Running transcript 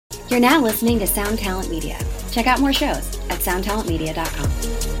You're now listening to Sound Talent Media. Check out more shows at soundtalentmedia.com.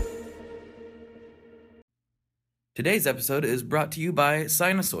 Today's episode is brought to you by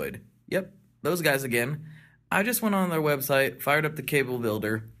Sinusoid. Yep, those guys again. I just went on their website, fired up the cable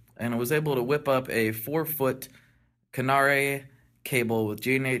builder, and was able to whip up a 4-foot Canare cable with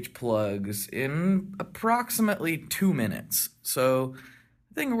G&H plugs in approximately 2 minutes. So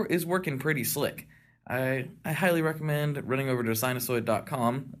the thing is working pretty slick. I highly recommend running over to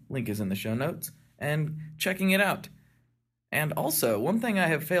sinusoid.com, link is in the show notes, and checking it out. And also, one thing I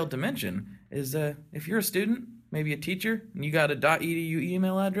have failed to mention is if you're a student, maybe a teacher, and you got a .edu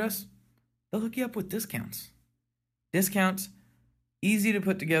email address, they'll hook you up with discounts. Discounts, easy to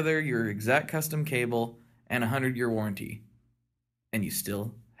put together your exact custom cable, and a 100-year warranty. And you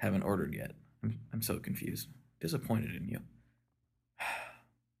still haven't ordered yet. I'm so confused. Disappointed in you.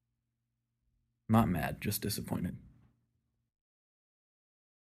 Not mad, just disappointed.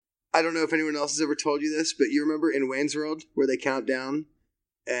 I don't know if anyone else has ever told you this, but you remember in Wayne's World where they count down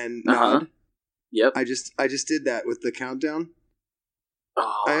and nod? Yep. I just did that with the countdown.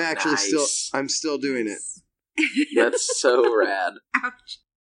 Oh, I'm actually nice. I'm still doing it. That's so rad. Ouch.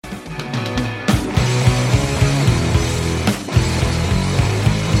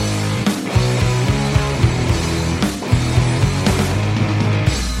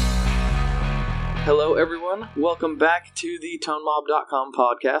 Hello, everyone. Welcome back to the ToneMob.com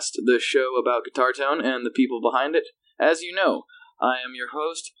podcast, the show about guitar tone and the people behind it. As you know, I am your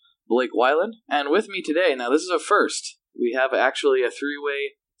host, Blake Weiland, and with me today, now this is a first, we have actually a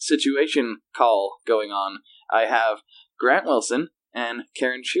three-way situation call going on. I have Grant Wilson and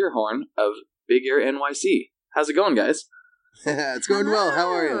Karen Schierhorn of Big Ear n.y.c. How's it going, guys? It's going well. How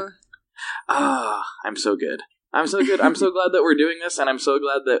are you? I'm so good. I'm so good. I'm so glad that we're doing this, and I'm so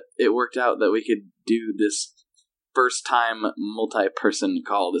glad that it worked out that we could do this first-time multi-person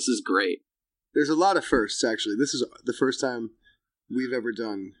call. This is great. There's a lot of firsts, actually. This is the first time we've ever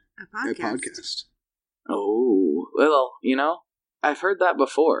done a podcast. Oh, well, you know, I've heard that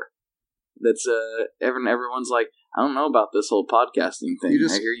before. That's, everyone's like, I don't know about this whole podcasting thing.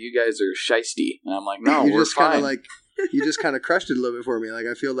 I hear you guys are shisty. And I'm like, no, we're fine. You just kind of crushed it a little bit for me. Like,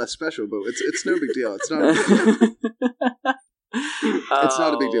 I feel less special, but it's no big deal. It's not a big deal. It's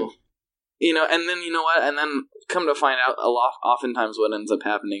not a big deal. You know, and then, you know what? And then come to find out, oftentimes what ends up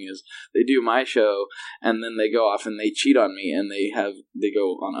happening is they do my show, and then they go off and they cheat on me, and they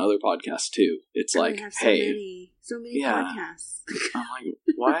go on other podcasts, too. It's and like, we have so many podcasts. I'm like,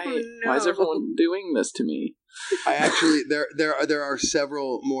 why? Oh, no. Why is everyone doing this to me? I actually, there are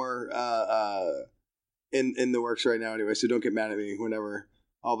several more in the works right now anyway, so don't get mad at me whenever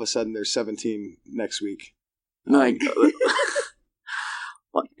all of a sudden there's 17 next week. Like,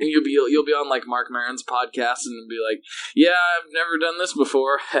 you'll be on like Mark Maron's podcast and be like, yeah, I've never done this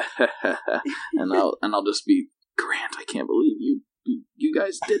before. and I'll just be, Grant, I can't believe you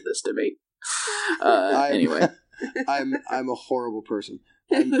guys did this to me. Anyway. I'm a horrible person.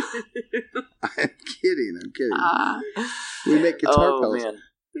 I'm kidding. We make guitar pedals. Man.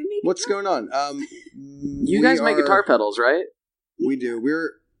 What's going on? You guys make guitar pedals, right? We do.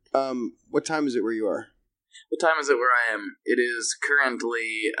 We're what time is it where you are? What time is it where I am? It is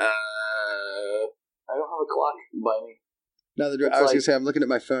currently I don't have a clock by me. No, I was gonna say I'm looking at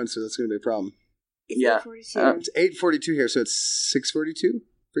my phone, so that's gonna be a problem. Yeah. It's 8:42 here, so it's 6:42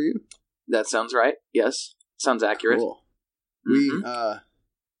 for you? That sounds right. Yes. Sounds accurate. Cool. Mm-hmm.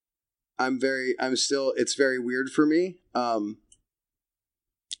 It's very weird for me.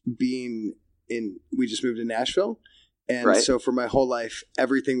 We just moved to Nashville, and right. So for my whole life,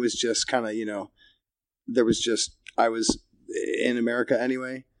 everything was just kind of, I was in America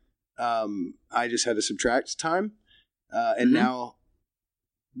anyway. I just had to subtract time, and mm-hmm. now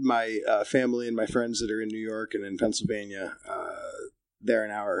my family and my friends that are in New York and in Pennsylvania, they're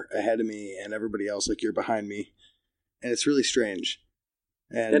an hour ahead of me, and everybody else, like, you're behind me, and it's really strange.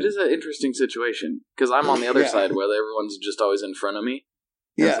 And that is an interesting situation, because I'm on the other side where everyone's just always in front of me.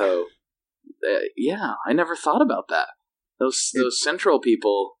 And yeah. So, I never thought about that. Those central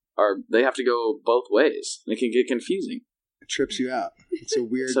people they have to go both ways. It can get confusing. It trips you out. It's a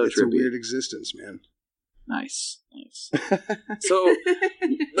weird, so a weird existence, man. Nice. So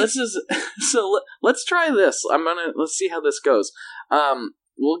let's try this. Let's see how this goes.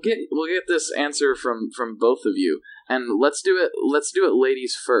 We'll get this answer from both of you, and let's do it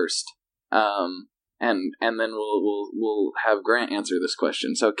ladies first. And then we'll have Grant answer this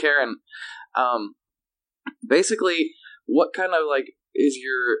question. So Karen, basically, what kind of like is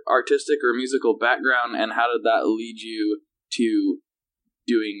your artistic or musical background, and how did that lead you to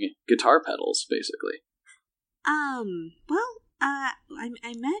doing guitar pedals, basically? Well, I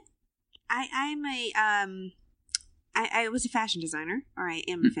met I was a fashion designer, or I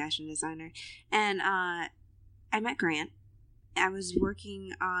am a fashion designer, and I met Grant. I was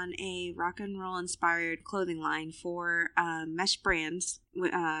working on a rock and roll inspired clothing line for Mesh Brands,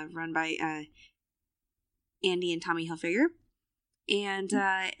 run by Andy and Tommy Hilfiger, and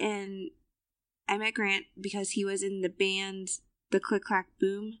I met Grant because he was in the band The Click Clack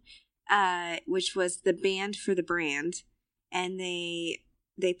Boom, which was the band for the brand, and they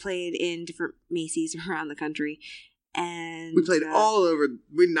played in different Macy's around the country. And we played all over,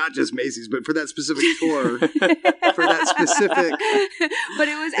 not just Macy's, but for that specific tour, but it was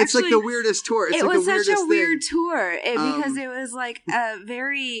actually, it's like the weirdest tour. It was such a weird tour because it was like a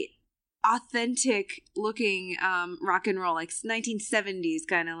very authentic looking rock and roll, like 1970s,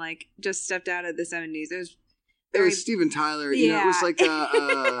 kind of like just stepped out of the 70s. It was Steven Tyler. You know, it was like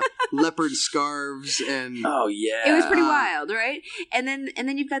leopard scarves and oh yeah, it was pretty wild, right? And then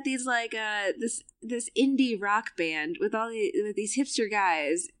you've got these like this indie rock band with these hipster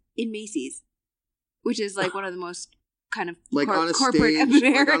guys in Macy's, which is like one of the most kind of like on a corporate stage,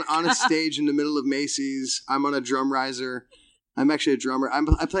 America. like on a stage in the middle of Macy's. I'm on a drum riser. I'm actually a drummer.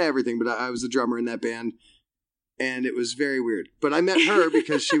 I play everything, but I was the drummer in that band, and it was very weird. But I met her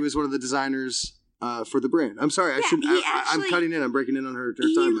because she was one of the designers for the brand. I'm sorry, I'm cutting in. I'm breaking in on her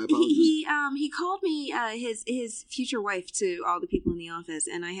time. My apologies. He called me his future wife to all the people in the office,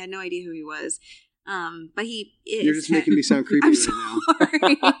 and I had no idea who he was. But you're just making me sound creepy now.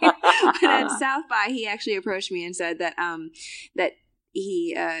 But at South by, he actually approached me and said that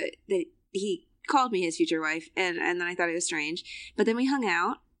he called me his future wife, and then I thought it was strange. But then we hung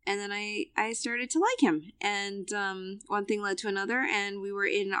out, and then I started to like him, and one thing led to another, and we were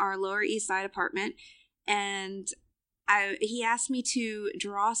in our Lower East Side apartment, and he asked me to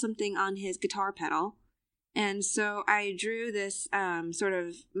draw something on his guitar pedal, and so I drew this sort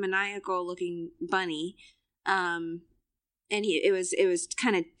of maniacal looking bunny, and it was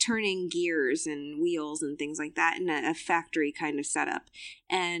kind of turning gears and wheels and things like that in a factory kind of setup,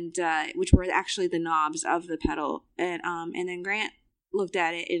 and which were actually the knobs of the pedal, and then Grant looked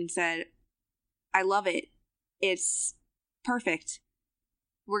at it and said, "I love it. It's perfect.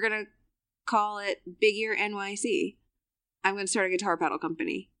 We're gonna call it Big Ear n.y.c. I'm gonna start a guitar pedal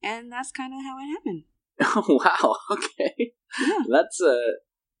company," and that's kind of how it happened. Oh wow! Okay, yeah.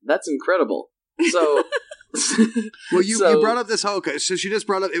 That's incredible. So. Well, you brought up this whole. So she just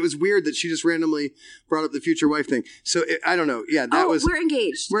brought up. It was weird that she just randomly brought up the future wife thing. So I don't know. Yeah, that was. We're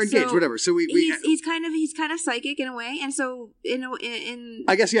engaged. So whatever. So he's kind of psychic in a way, and so in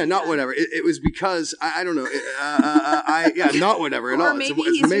I guess not whatever. It was because I don't know. Not whatever at all.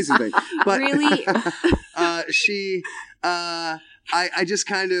 It's an amazing thing. But really, I just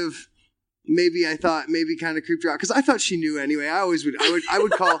kind of. Maybe I thought kind of creeped her out because I thought she knew anyway. I would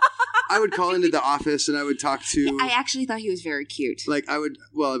call into the office and I would talk to. I actually thought he was very cute. Like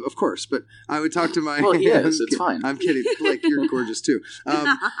of course, but I would talk to my. Well, yes, it's fine. I'm kidding. Like you're gorgeous too.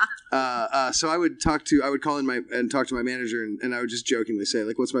 So I would talk to my manager and I would just jokingly say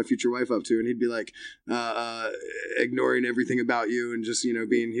like, "What's my future wife up to?" And he'd be like, ignoring everything about you and just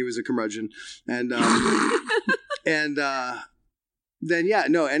he was a curmudgeon and then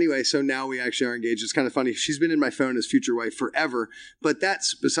anyway, so now we actually are engaged. It's kind of funny. She's been in my phone as future wife forever, but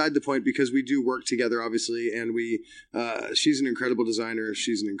that's beside the point because we do work together, obviously, and she's an incredible designer.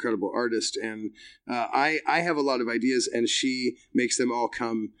 She's an incredible artist, and I have a lot of ideas, and she makes them all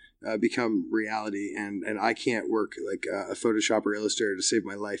become reality, and I can't work like a Photoshop or Illustrator to save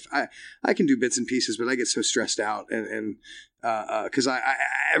my life. I can do bits and pieces, but I get so stressed out and because I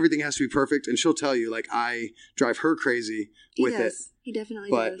everything has to be perfect, and she'll tell you like I drive her crazy with it. He definitely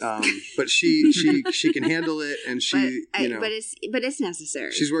does. But she can handle it, and but it's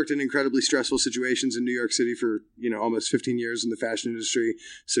necessary. She's worked in incredibly stressful situations in New York City for almost 15 years in the fashion industry,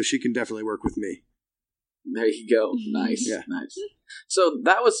 so she can definitely work with me. There you go. Nice. Yeah. Nice. So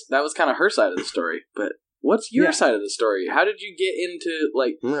that was kind of her side of the story, but what's your side of the story? How did you get into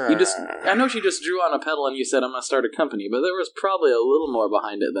I know she just drew on a pedal and you said I'm going to start a company, but there was probably a little more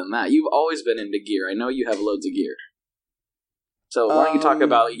behind it than that. You've always been into gear. I know you have loads of gear. So why don't you talk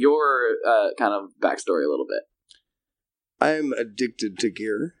about your kind of backstory a little bit? I'm addicted to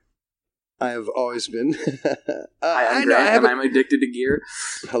gear. I have always been. I'm addicted to gear.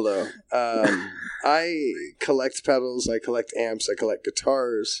 Hello. I collect pedals. I collect amps. I collect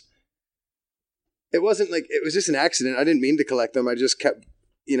guitars. It wasn't like it was just an accident. I didn't mean to collect them. I just kept,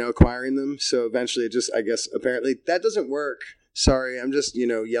 acquiring them. So eventually, apparently that doesn't work. Sorry, I'm just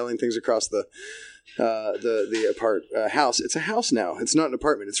yelling things across the the house. It's a house now. It's not an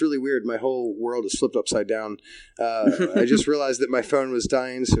apartment. It's really weird. My whole world is flipped upside down. I just realized that my phone was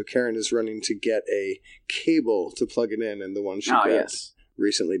dying, so Karen is running to get a cable to plug it in, and the one she got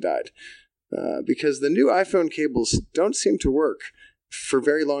recently died. Because the new iPhone cables don't seem to work for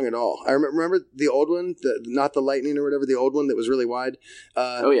very long at all. I remember the old one, not the Lightning or whatever, the old one that was really wide.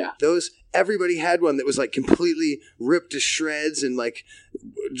 Everybody had one that was like completely ripped to shreds and like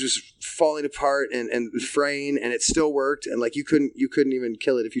just falling apart and fraying, and it still worked, and like you couldn't even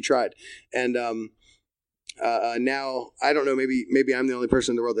kill it if you tried. And now I don't know, maybe I'm the only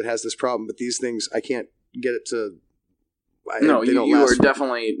person in the world that has this problem, but these things I can't get it to. You are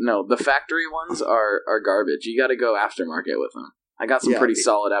definitely the factory ones are garbage. You got to go aftermarket with them. I got some pretty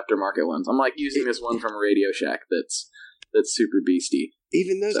solid aftermarket ones. I'm like using this one from Radio Shack that's super beastie.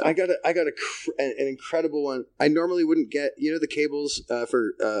 Even those, so. I got an incredible one. I normally wouldn't get, the cables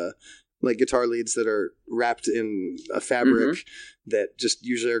for like guitar leads that are wrapped in a fabric that just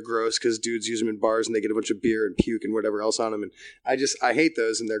usually are gross because dudes use them in bars and they get a bunch of beer and puke and whatever else on them. And I hate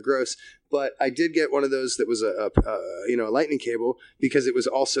those and they're gross. But I did get one of those that was a lightning cable because it was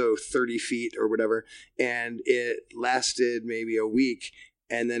also 30 feet or whatever, and it lasted maybe a week.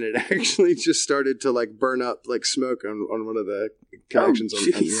 And then it actually just started to like burn up like smoke on one of the connections on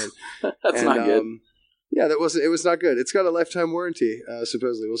the end. That's not good. Yeah, it was not good. It's got a lifetime warranty,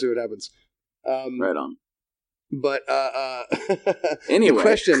 supposedly. We'll see what happens. Right on. But anyway, the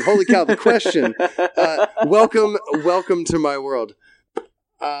question, holy cow, the question. Welcome to my world.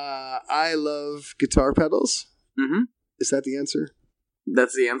 I love guitar pedals. Mm-hmm. Is that the answer?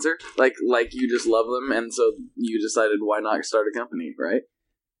 That's the answer? Like you just love them, and so you decided why not start a company, right?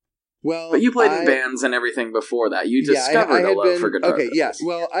 Well, but you played in bands and everything before that. You discovered a love for guitar. Okay, yeah.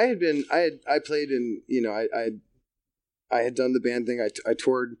 Well, I played in, I had done the band thing. I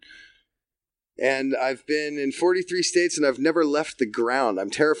toured, and I've been in 43 states, and I've never left the ground.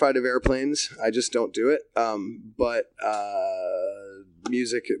 I'm terrified of airplanes. I just don't do it. But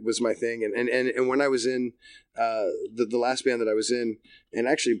music was my thing, and when I was in the last band that I was in, and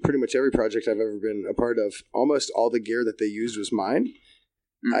actually pretty much every project I've ever been a part of, almost all the gear that they used was mine.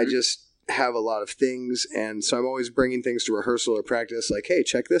 Mm-hmm. I just have a lot of things, and so I'm always bringing things to rehearsal or practice, like, hey,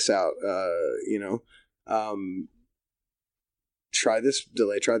 check this out, try this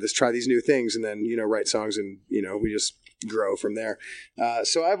delay, try these new things, and then, write songs, and, we just grow from there.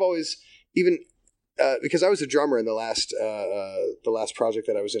 So I've always, even because I was a drummer in the last project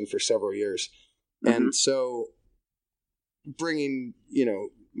that I was in for several years. Mm-hmm. And so bringing,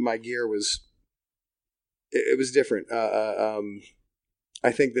 my gear was different.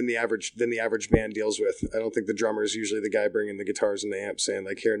 I think than the average band deals with. I don't think the drummer is usually the guy bringing the guitars and the amp saying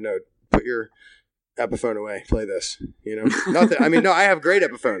like, here, no, put your Epiphone away, play this, not that, no, I have great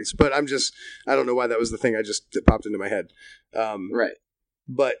Epiphones, but I don't know why that was the thing that popped into my head. Right.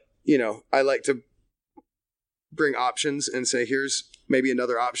 But, I like to bring options and say, here's maybe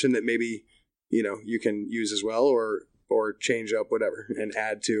another option that maybe, you can use as well, or change up whatever and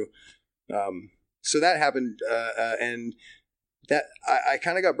add to. So that happened. And that I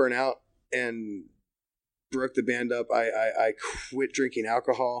kind of got burnt out and broke the band up. I quit drinking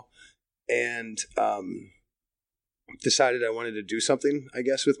alcohol and decided I wanted to do something, I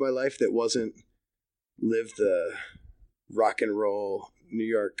guess, with my life that wasn't live the rock and roll New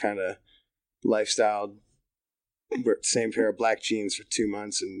York kind of lifestyle. Wear the same pair of black jeans for 2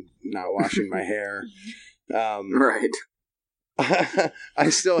 months and not washing my hair. Right. I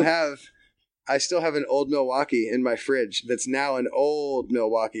still have an old Milwaukee in my fridge. That's now an old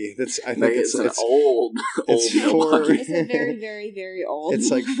Milwaukee. I think it's an old Milwaukee. It's a very, very, very old. It's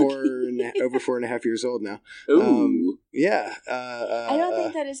like over 4.5 years old now. Ooh. Yeah. I don't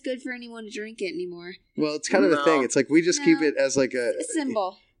think that is good for anyone to drink it anymore. Well, it's kind of a thing. It's like we just keep it as like a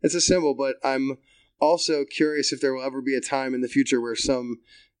symbol. It's a symbol, but I'm also curious if there will ever be a time in the future where some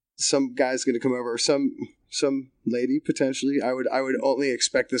guy's going to come over, or some lady potentially. I would only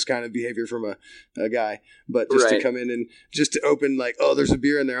expect this kind of behavior from a guy, but just to come in and just to open like, oh, there's a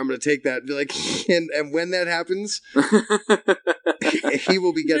beer in there, I'm going to take that. And be like, and when that happens, he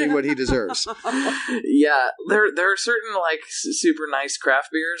will be getting what he deserves. Yeah, there are certain like super nice craft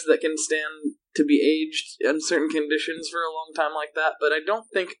beers that can stand to be aged in certain conditions for a long time like that, but I don't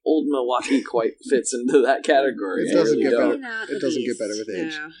think Old Milwaukee quite fits into that category. It doesn't get better. It doesn't get better with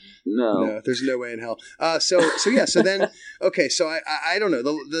age. No, there's no way in hell. So then, okay, so I don't know.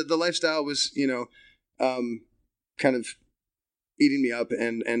 The lifestyle was, kind of eating me up,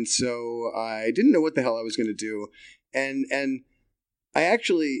 and so I didn't know what the hell I was going to do, and I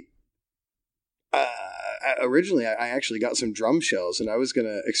actually originally I actually got some drum shells, and I was going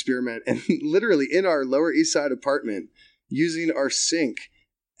to experiment, and literally in our Lower East Side apartment, using our sink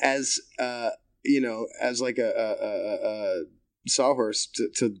as as like a sawhorse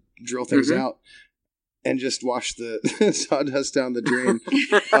to drill things out, and just wash the sawdust down the drain.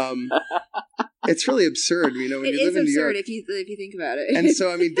 It's really absurd, when you live in New York. If you think about it. And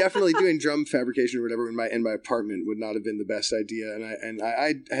so, definitely doing drum fabrication or whatever in my apartment would not have been the best idea. And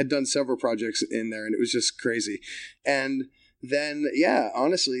I had done several projects in there, and it was just crazy. And then,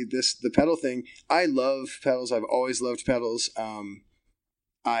 honestly, the pedal thing, I love pedals. I've always loved pedals.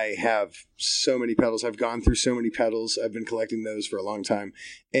 I have so many pedals. I've gone through so many pedals. I've been collecting those for a long time.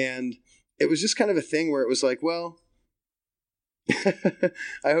 And it was just kind of a thing where it was like, well,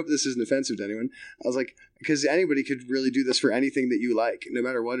 I hope this isn't offensive to anyone. I was like, because anybody could really do this for anything that you like, no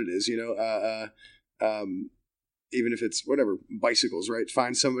matter what it is, even if it's whatever, bicycles, right?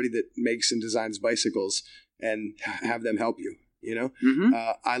 Find somebody that makes and designs bicycles and have them help you,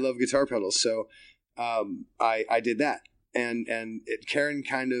 I love guitar pedals. So I did that. And Karen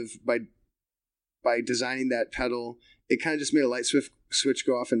kind of, by designing that pedal, it kind of just made a light switch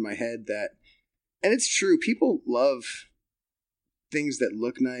go off in my head and it's true, people love things that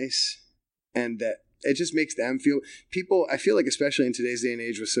look nice, and that it just makes them feel. I feel like, especially in today's day and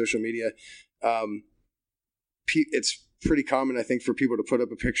age with social media, it's pretty common, I think, for people to put up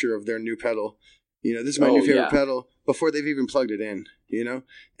a picture of their new pedal. This is my new favorite pedal, before they've even plugged it in.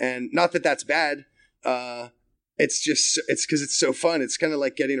 And not that that's bad. It's because it's so fun. It's kind of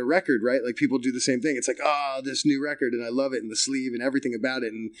like getting a record, right? Like, people do the same thing. It's like, this new record, and I love it, and the sleeve and everything about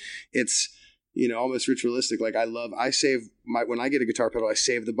it, and it's almost ritualistic. Like, I save when I get a guitar pedal, I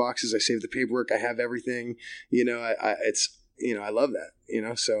save the boxes, I save the paperwork, I have everything, I love that,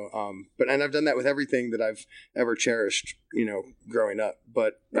 so, and I've done that with everything that I've ever cherished, growing up,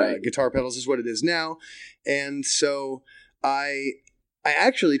 but guitar pedals is what it is now. And so I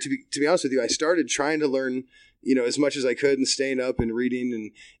actually, to be honest with you, I started trying to learn, as much as I could, and staying up and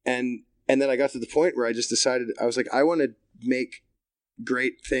reading, and then I got to the point where I just decided, I was like, I want to make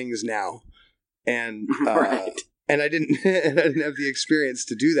great things now. And and I didn't have the experience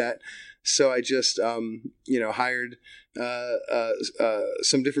to do that, so I just hired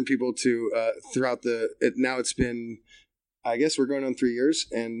some different people to throughout now it's been, I guess we're going on 3 years,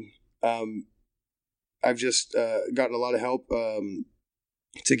 and I've just gotten a lot of help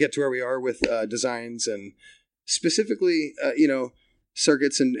to get to where we are with designs, and specifically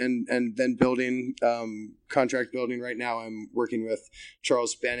circuits and then building, contract building. Right now I'm working with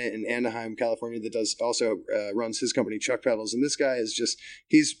Charles Bennett in Anaheim, California, that runs his company Chuck Pedals. And this guy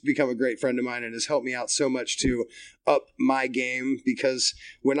he's become a great friend of mine, and has helped me out so much to up my game, because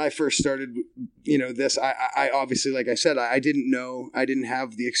when I first started, this, I obviously, like I said, I didn't know, I didn't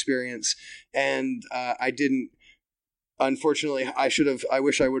have the experience, and unfortunately, I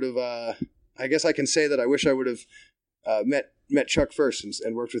wish I would have, I guess I can say that I wish I would have met Chuck first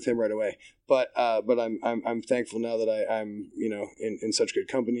and worked with him right away. But I'm thankful now that I'm in such good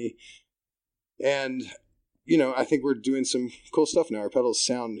company, and I think we're doing some cool stuff now. Our pedals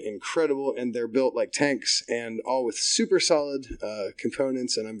sound incredible, and they're built like tanks, and all with super solid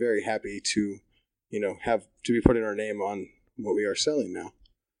components. And I'm very happy to have to be putting our name on what we are selling now.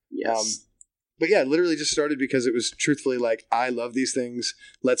 Yes. But yeah, literally just started because it was truthfully like, I love these things.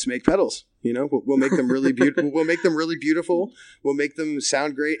 Let's make pedals. We'll make them really beautiful. We'll make them really beautiful. We'll make them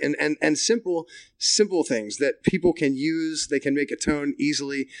sound great, and simple things that people can use. They can make a tone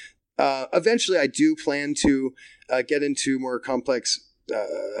easily. Eventually, I do plan to get into more complex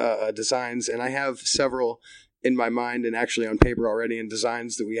designs, and I have several in my mind and actually on paper already, and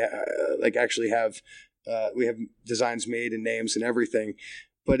designs that we have designs made and names and everything.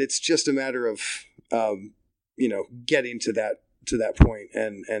 But it's just a matter of, getting to that point,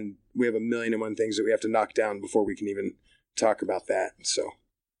 and we have 1,000,001 things that we have to knock down before we can even talk about that. So,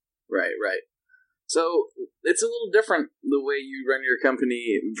 right. So it's a little different the way you run your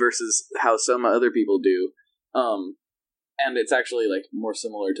company versus how some other people do, and it's actually like more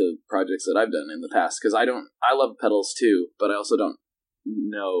similar to projects that I've done in the past, because I love pedals too, but I also don't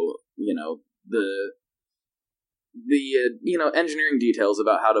know, the engineering details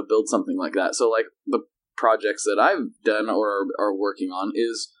about how to build something like that. So like the projects that I've done or are working on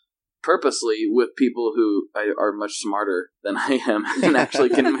is purposely with people who are much smarter than I am, and actually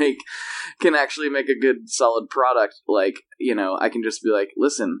can make a good solid product. Like, I can just be like,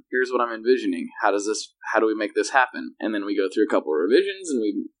 listen, here's what I'm envisioning. How do we make this happen? And then we go through a couple of revisions,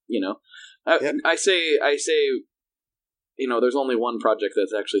 and I say, there's only one project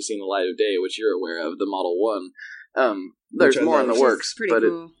that's actually seen the light of day, which you're aware of, the Model 1. There's more in the works, pretty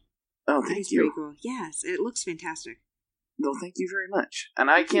cool. Oh, thank It's you. pretty cool. Yes, it looks fantastic. Well, thank you very much. And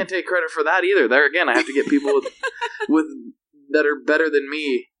I can't take credit for that either. There again, I have to get people with that are better than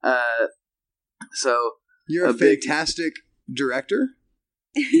me. So You're a fantastic director.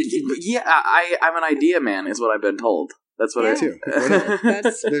 Yeah, I'm an idea man, is what I've been told. That's what I too.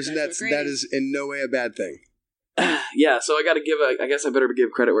 That is in no way a bad thing. Yeah, so I got to give I guess I better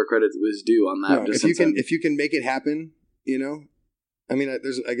give credit where credit was due on that. No, if you can make it happen, you know, I mean,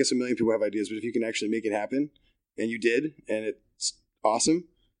 I guess a million people have ideas, but if you can actually make it happen, and you did, and it's awesome,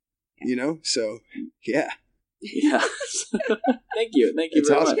 you know, so yeah. Yeah. Thank you It's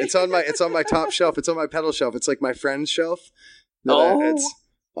very awesome. much. It's on my top shelf. It's on my pedal shelf. It's like my friend's shelf. It's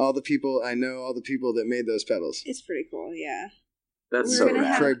all the people I know, all the people that made those pedals. It's pretty cool, yeah. That's so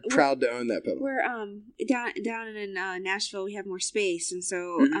rad. Very proud to own that pedal. We're down in Nashville. We have more space, and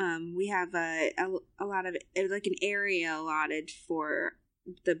so we have a lot of like an area allotted for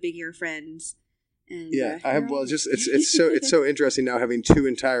the bigger friends. And, yeah, I have. Well, just it's so interesting now having two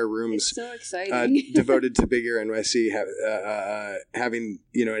entire rooms. It's so exciting. Devoted to Big Ear NYC, having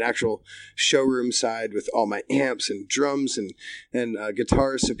an actual showroom side with all my amps and drums and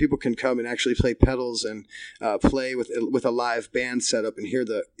guitars, so people can come and actually play pedals and play with a live band setup and hear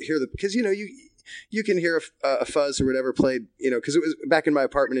the because you can hear a fuzz or whatever played, because it was back in my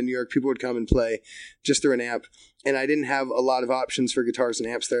apartment in New York, people would come and play just through an amp. And I didn't have a lot of options for guitars and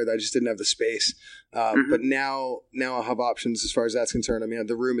amps there. I just didn't have the space. But now I'll have options as far as that's concerned. I mean,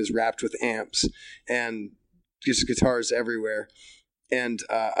 the room is wrapped with amps and just guitars everywhere. And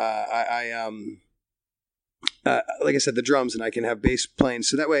like I said, the drums, and I can have bass playing.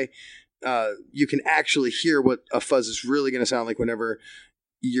 So that way you can actually hear what a fuzz is really going to sound like whenever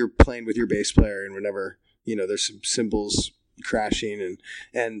you're playing with your bass player and whenever, there's some cymbals crashing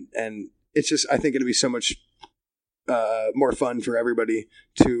and it's just, I think it'll be so much more fun for everybody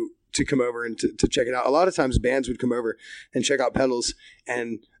to come over and to check it out. A lot of times bands would come over and check out pedals,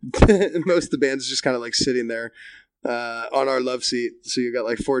 and most of the bands just kind of like sitting there on our love seat. So you got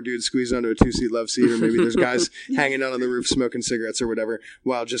like four dudes squeezed onto a 2-seat love seat, or maybe there's guys hanging out on the roof smoking cigarettes or whatever,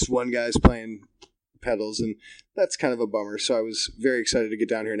 while just one guy's playing pedals, and that's kind of a bummer. So I was very excited to get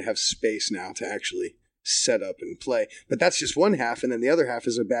down here and have space now to actually set up and play. But that's just one half, and then the other half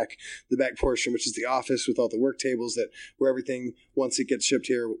is the back portion, which is the office with all the work tables where everything, once it gets shipped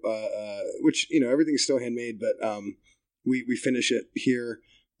here, which everything's still handmade, but we finish it here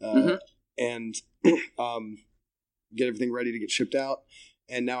and get everything ready to get shipped out.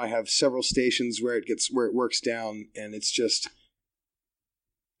 And now I have several stations where it works down, and it's just,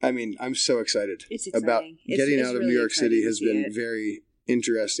 I mean, I'm so excited. It's exciting. About getting out of really New York City has been it. very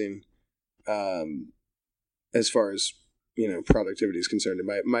interesting. As far as productivity is concerned,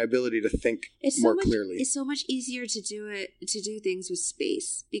 and my ability to think more clearly. It's so much easier to do things with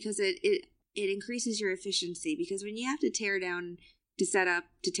space, because it increases your efficiency. Because when you have to tear down to set up,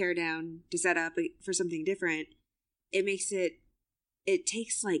 to tear down to set up for something different, it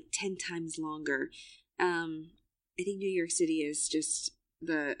takes like 10 times longer. I think New York City is just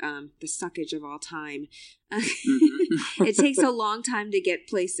the suckage of all time. It takes a long time to get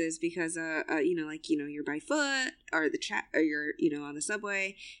places because you're by foot or you're on the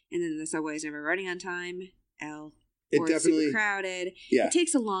subway, and then the subway is never running on time. It's super crowded. Yeah. It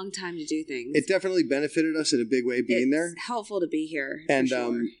takes a long time to do things. It definitely benefited us in a big way being there. It's helpful to be here. And for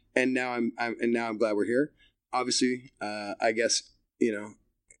sure. and now I'm glad we're here. Obviously, I guess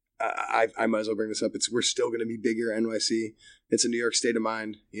I might as well bring this up. We're still going to be Big Ear n.y.c. It's a New York state of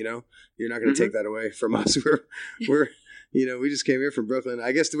mind. You're not going to take that away from us. We're we just came here from Brooklyn.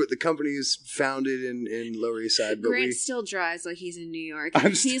 I guess the company is founded in Lower East Side. But Grant still drives like he's in New York.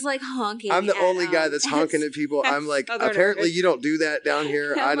 He's like honking. I'm the only guy that's honking at people. I'm like, apparently you don't do that down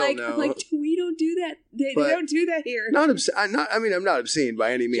here. I don't know. I'm like, we don't do that. They don't do that here. I'm not obscene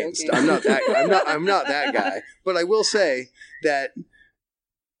by any means. I'm not that guy. But I will say that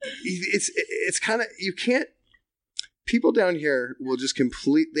it's kind of, you can't. People down here will just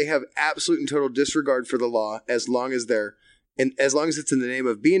they have absolute and total disregard for the law as long as it's in the name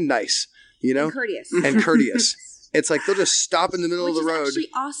of being nice, and courteous. It's like they'll just stop in the middle of the road. Which is actually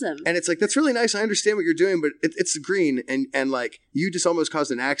awesome. And it's like, that's really nice. I understand what you're doing, but it's green, and like you just almost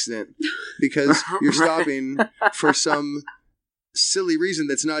caused an accident because you're stopping for some silly reason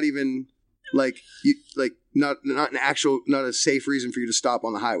that's not even not a safe reason for you to stop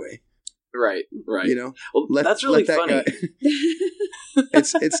on the highway. Right. Well, that's really funny.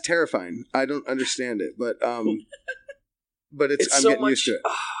 It's terrifying. I don't understand it, but I'm getting used to it.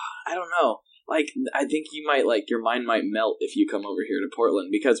 I don't know. Like, I think you might your mind might melt if you come over here to Portland,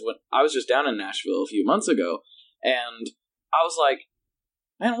 because when I was just down in Nashville a few months ago, and I was like,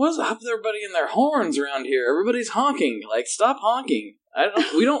 Man, what's up with everybody and their horns around here? Everybody's honking. Like, stop honking.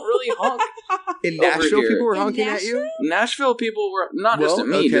 We don't really honk. In Nashville, people were honking at you? Nashville people were, not just at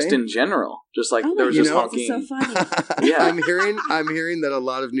me, just in general. Just like, there was just honking. That's so funny. Yeah. I'm hearing that a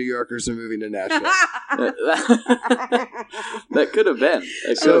lot of New Yorkers are moving to Nashville. That could have been.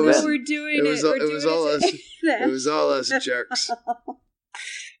 We're doing it. It was all us. It was all us jerks.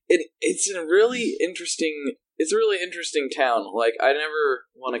 It's a really interesting town. Like, I never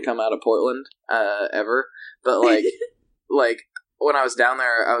want to come out of Portland, ever. But like when I was down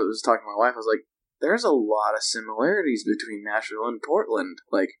there, I was talking to my wife. I was like, "There's a lot of similarities between Nashville and Portland.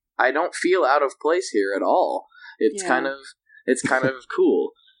 Like, I don't feel out of place here at all. It's kind of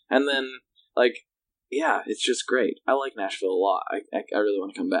cool." And then, like, yeah, it's just great. I like Nashville a lot. I really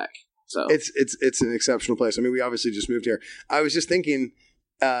want to come back. So it's an exceptional place. I mean, we obviously just moved here. I was just thinking,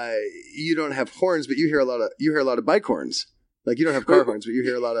 you don't have horns, but you hear a lot of bike horns. Like, you don't have car horns, but you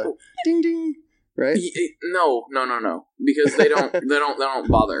hear a lot of ding ding. Right? No. Because they don't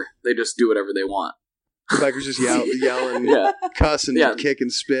bother. They just do whatever they want. The bikers just yell and cuss and kick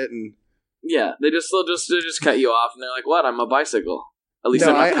and spit and they'll just cut you off and they're like, "What? I'm a bicycle." At least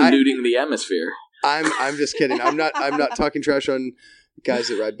I'm not polluting the atmosphere. I'm just kidding. I'm not talking trash on guys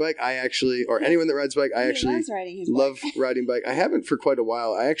that ride bike. Or anyone that rides bike. I actually love riding bike. I haven't for quite a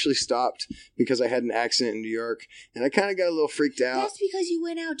while. I actually stopped because I had an accident in New York, and I kind of got a little freaked out. That's because you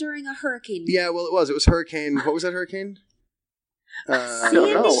went out during a hurricane. Yeah, well, it was hurricane. What was that hurricane?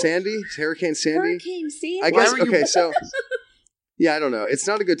 Sandy? Hurricane Sandy? Hurricane Sandy? I guess, okay, so, yeah, I don't know. It's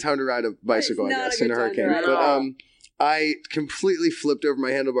not a good time to ride a bicycle, I guess, in a hurricane. But I completely flipped over my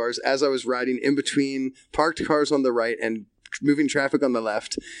handlebars as I was riding in between parked cars on the right and moving traffic on the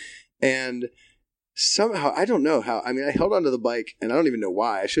left. And somehow, I don't know how, I mean, I held onto the bike, and I don't even know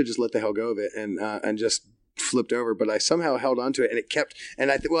why. I should just let the hell go of it and just flipped over, but I somehow held onto it, and it kept,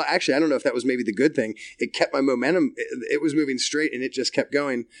 and actually, I don't know if that was maybe the good thing. It kept my momentum. It was moving straight, and it just kept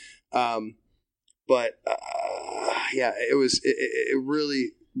going. It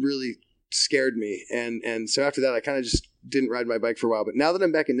really, really scared me. And so after that, I kind of just didn't ride my bike for a while. But now that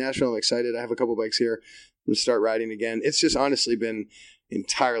I'm back in Nashville, I'm excited. I have a couple bikes here. I'm going to start riding again. It's just honestly been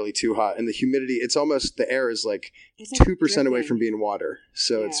entirely too hot. And the humidity, it's almost, the air is like 2% away from being water.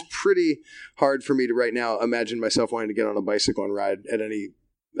 So it's pretty hard for me to right now imagine myself wanting to get on a bicycle and ride at any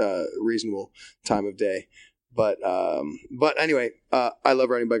reasonable time of day. But anyway, I love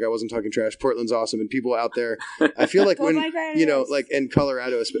riding bike. I wasn't talking trash. Portland's awesome. And people out there, I feel like when, like in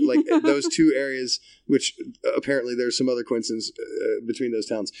Colorado, like those two areas, which apparently there's some other coincidence between those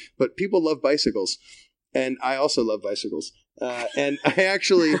towns, but people love bicycles. And I also love bicycles. And I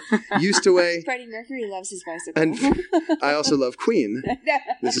actually used to weigh... Freddie Mercury loves his bicycle. And I also love Queen.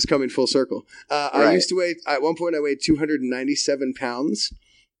 This is coming full circle. I used to weigh... At one point, I weighed 297 pounds.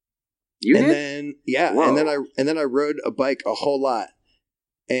 You did? Then, and then I rode a bike a whole lot.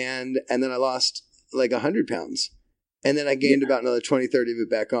 And then I lost like 100 pounds. And then I gained about another 20, 30 of it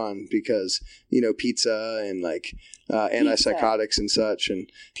back on because, pizza and like antipsychotics and such. And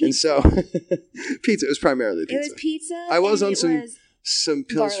so pizza, it was primarily pizza. It was pizza. I was on some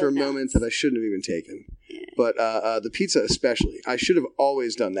pills for a moment that I shouldn't have even taken. Yeah. But the pizza especially. I should have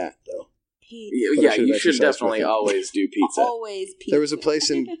always done that though. Yeah, you should definitely always do pizza. Always pizza. There was a place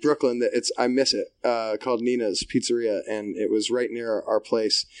in Brooklyn that I miss it, called Nina's Pizzeria, and it was right near our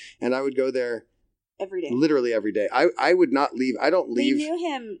place. And I would go there every day. Literally every day. I would not leave. I don't leave. They knew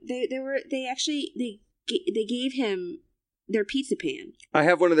him. They gave him their pizza pan. I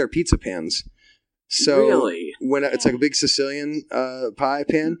have one of their pizza pans. So really? It's like a big Sicilian pie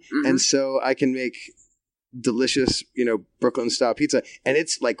pan, and so I can make delicious, Brooklyn style pizza, and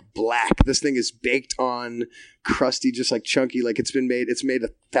it's like black. This thing is baked on, crusty, just like chunky, like it's made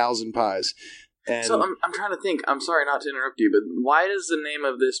 1,000 pies. And so I'm trying to think. I'm sorry not to interrupt you, but why does the name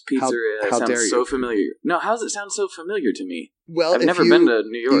of this pizzeria sound so familiar? No, how does it sound so familiar to me? Well, I've never been to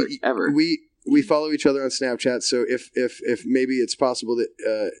New York ever. We follow each other on Snapchat, so if maybe it's possible that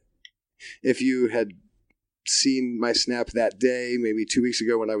if you had seen my snap that day, maybe 2 weeks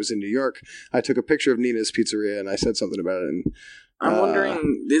ago when I was in New York, I took a picture of Nina's Pizzeria and I said something about it. And I'm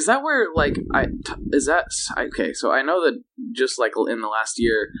wondering, is that where, okay, so I know that just like in the last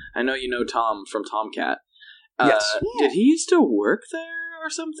year, I know Tom from Tomcat. Yes. Did he used to work there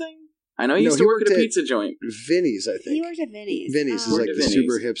or something? I know he used to work at a pizza joint. Vinny's, I think. He worked at Vinny's. Vinny's is like the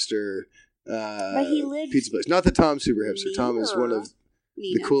super hipster but he lived pizza place. Not that Tom's super hipster. Tom is one of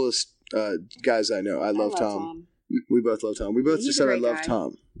the coolest guys I know. I love Tom. We both love Tom. We both just said I love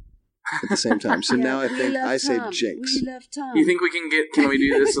Tom at the same time. So now I think I say Jinx. We love Tom. You think can we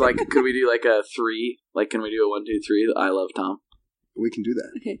do this, could we do like a 3? Like, can we do a 1, 2, 3? I love Tom. we can do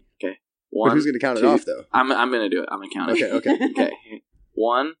that. Okay. Okay. But who's going to count it off, though? I'm going to do it. I'm going to count it. Okay. Okay.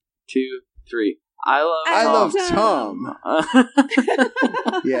 1, 2, 3. I love Tom.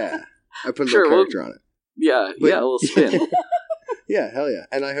 Yeah. I put a little character on it. Yeah. A little spin. Yeah, hell yeah.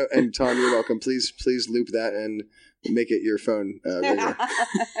 And I hope, and Tom, you're welcome. Please loop that and make it your phone ringer.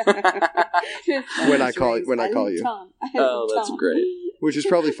 when I call you. That's great. Which is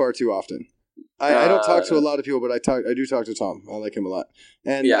probably far too often. I don't talk to a lot of people, but I do talk to Tom. I like him a lot.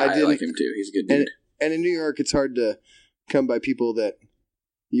 And I like him too. He's a good dude. And in New York, it's hard to come by people that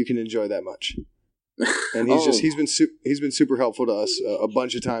you can enjoy that much. And he's been super helpful to us a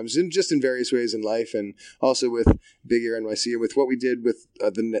bunch of times, and just in various ways in life, and also with Big Ear n.y.c. and with what we did with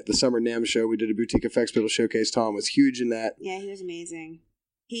the summer NAMM show. We did a boutique effects pedal showcase. Tom was huge in that. Yeah, he was amazing.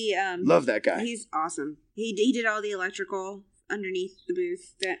 He love that guy. He's awesome. He did all the electrical underneath the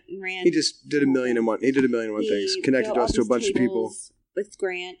booth that ran. He just did a million and one things. Connected us to a bunch of people. With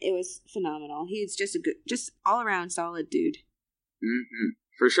Grant, it was phenomenal. He's just just all around solid dude. Mm-hmm.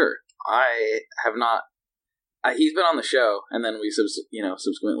 For sure. I have not. He's been on the show, and then we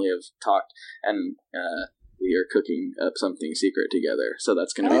subsequently have talked, and we are cooking up something secret together. So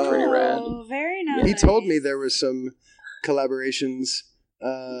that's going to be pretty rad. Oh, very nice. He told me there was some collaborations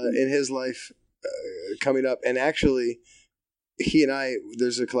in his life coming up, and actually, he and I,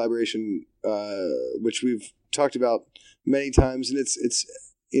 there's a collaboration which we've talked about many times, and it's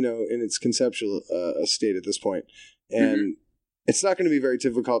in its conceptual state at this point, and. Mm-hmm. It's not going to be very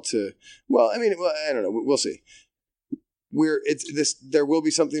difficult to. I don't know. We'll see. There will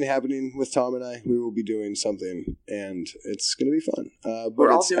be something happening with Tom and I. We will be doing something, and it's going to be fun. But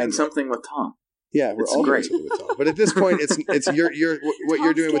we're all doing something with Tom. Yeah, we're all doing something with Tom. But at this point, it's what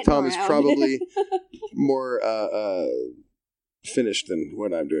you're doing with Tom is probably more finished than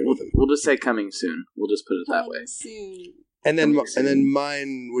what I'm doing with him. We'll just say coming soon. We'll just put it that way. Soon. And then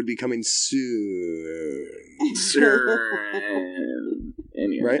mine would be coming soon.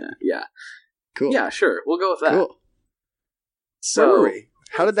 Anyway, right? Yeah. Cool. Yeah, sure. We'll go with that. Cool. So, where were we?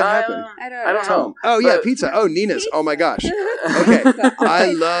 How did that happen? I don't know. Oh, yeah, pizza. Oh, Nina's. Oh, my gosh. Okay.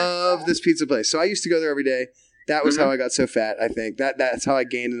 I love this pizza place. So I used to go there every day. That was how I got so fat, I think. That's how I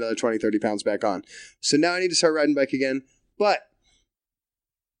gained another 20, 30 pounds back on. So now I need to start riding bike again. But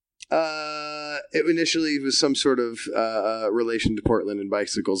it initially was some sort of relation to Portland and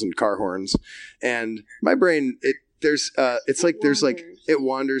bicycles and car horns. And my brain, it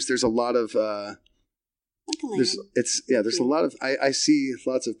wanders. There's a lot of there's a lot of I see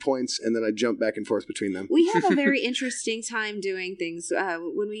lots of points, and then I jump back and forth between them. We have a very interesting time doing things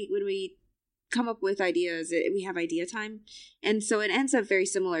when we come up with ideas. We have idea time, and so it ends up very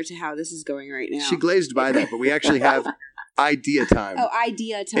similar to how this is going right now. She glazed by that, but we actually have idea time. Oh,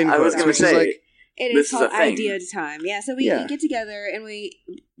 idea time! I was going to say it is called idea time. Yeah, so we get together and we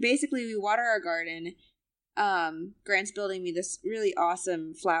water our garden. Grant's building me this really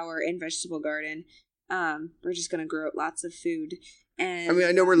awesome flower and vegetable garden. We're just gonna grow lots of food. And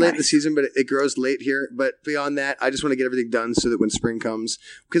I know we're late in the season, but it grows late here. But beyond that, I just want to get everything done so that when spring comes,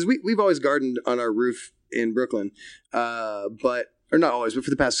 because we've always gardened on our roof in Brooklyn, or not always, but for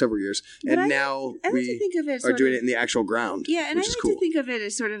the past several years. And I like to think of it are doing it in the actual ground. Yeah, and I like to think of it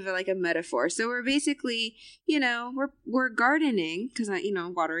as sort of like a metaphor. So we're basically, we're gardening because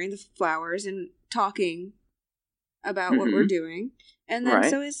watering the flowers and talking about what we're doing. And then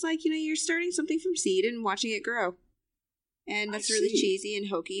so it's like, you're starting something from seed and watching it grow. And that's really cheesy and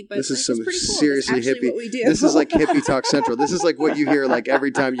hokey, but this is some pretty cool. seriously hippie. What we do. This is like hippie talk central. This is like what you hear like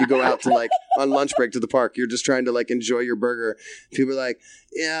every time you go out to like on lunch break to the park. You're just trying to like enjoy your burger. People are like,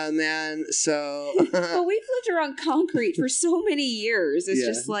 yeah, man. So, well, we've lived around concrete for so many years. It's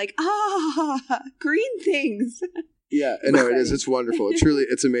just like green things. Yeah, no, it is. It's wonderful.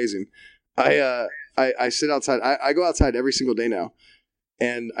 It's amazing. I sit outside. I go outside every single day now,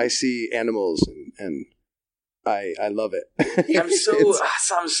 and I see animals and. I love it. I'm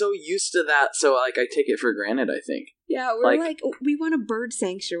so used to that. So I take it for granted. I think. Yeah, we're we want a bird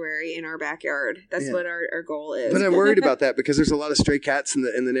sanctuary in our backyard. That's what our goal is. But I'm worried about that because there's a lot of stray cats in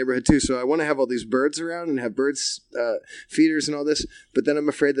the neighborhood too. So I want to have all these birds around and have birds feeders and all this. But then I'm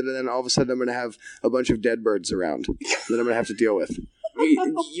afraid that then all of a sudden I'm going to have a bunch of dead birds around that I'm going to have to deal with.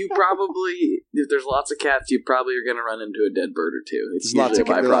 You probably, if there's lots of cats, you probably are going to run into a dead bird or two. It's lots of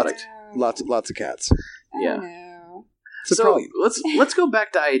byproduct. Lots of cats. Yeah. So let's go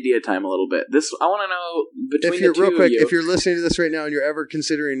back to idea time a little bit. I want to know between the two real quick, of you. If you're listening to this right now and you're ever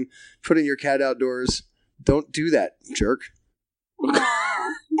considering putting your cat outdoors, don't do that, jerk.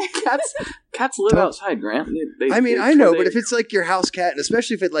 Cats live outside, Grant. I know, but if it's like your house cat, and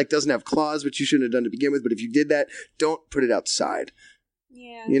especially if it like doesn't have claws, which you shouldn't have done to begin with, but if you did that, don't put it outside.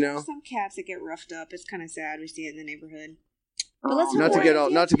 Yeah, you know, some cats that get roughed up. It's kind of sad. We see it in the neighborhood. But not to get all.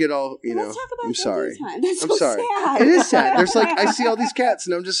 You know, let's talk about I'm sorry. That's I'm sorry. Sad. It is sad. There's like I see all these cats,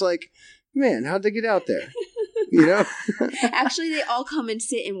 and I'm just like, man, how'd they get out there? You know. Actually, they all come and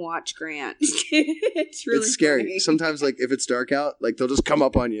sit and watch Grant. It's really scary. funny. Sometimes, like if it's dark out, like they'll just come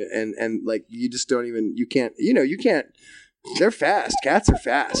up on you, and like you just don't even. You can't. They're fast. Cats are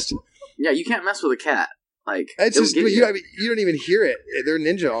fast. Yeah, you can't mess with a cat. Like it's just you don't even hear it. They're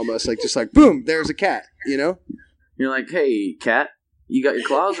ninja almost. Like just like boom, there's a cat. You know. You're like, hey, cat, you got your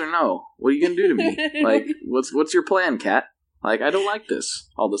claws or no? What are you gonna do to me? Like, what's your plan, cat? Like, I don't like this.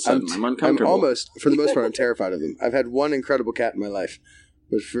 All of a sudden, I'm uncomfortable. For the most part, I'm terrified of them. I've had one incredible cat in my life,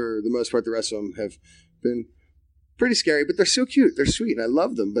 but for the most part, the rest of them have been pretty scary. But they're so cute, they're sweet, and I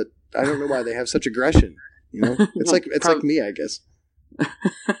love them. But I don't know why they have such aggression. You know, it's like me, I guess.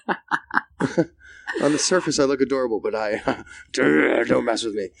 On the surface, I look adorable, but don't mess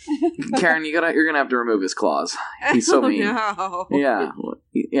with me. Karen, you're gonna have to remove his claws. He's so mean. No.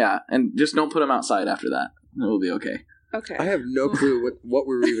 Yeah, and just don't put him outside after that. It will be okay. Okay. I have no clue what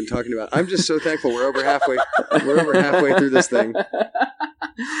we were even talking about. I'm just so thankful we're over halfway through this thing.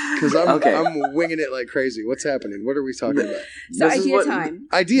 Because I'm winging it like crazy. What's happening? What are we talking about? So idea time.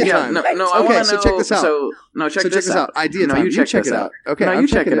 Idea time. No, okay, so check this out. Check this out. Idea time. You check it out. Okay, no, you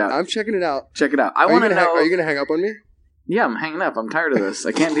check it out. I'm checking it out. Check it out. I want to know. Are you going to hang up on me? Yeah, I'm hanging up. I'm tired of this.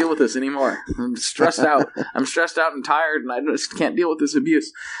 I can't deal with this anymore. I'm stressed out. I'm stressed out and tired, and I just can't deal with this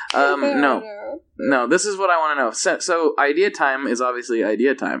abuse. No, this is what I want to know. So idea time is obviously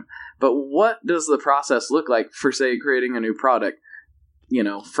idea time, but what does the process look like for, say, creating a new product,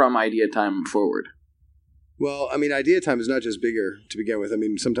 from idea time forward? Well, I mean, idea time is not just bigger to begin with. I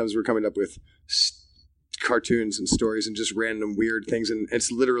mean, sometimes we're coming up with cartoons and stories and just random weird things, and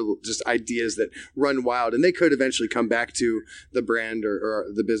it's literal just ideas that run wild, and they could eventually come back to the brand or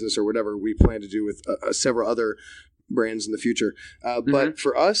the business or whatever we plan to do with several other brands in the future. But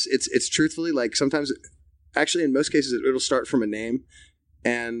for us, it's truthfully like sometimes, actually in most cases, it'll start from a name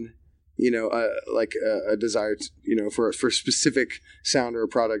and like a desire to, for a specific sound or a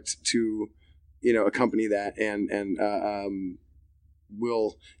product to accompany that, and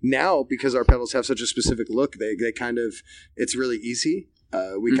will now, because our pedals have such a specific look, they kind of, it's really easy.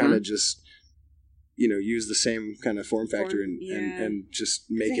 We kind of just use the same kind of form factor and just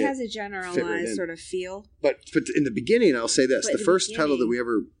make it has a generalized sort of feel. But in the beginning, I'll say this: the first pedal that we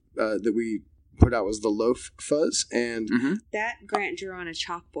ever that we put out was the Loaf Fuzz, and that Grant drew on a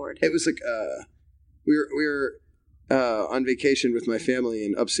chalkboard. It was like we were on vacation with my family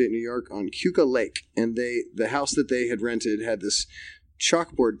in upstate New York on Keuka Lake, and the house that they had rented had this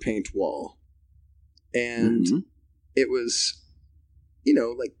chalkboard paint wall, and it was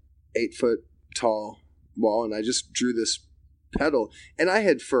like 8 foot tall wall, and I just drew this pedal, and I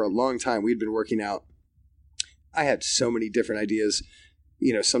had for a long time, we'd been working out, I had so many different ideas,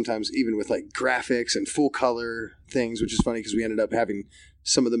 sometimes even with like graphics and full color things, which is funny because we ended up having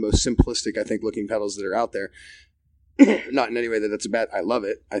some of the most simplistic, I think, looking pedals that are out there. Not in any way that that's a bad, I love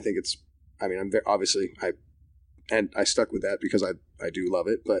it. I think it's, I mean, I'm very, obviously I stuck with that because I do love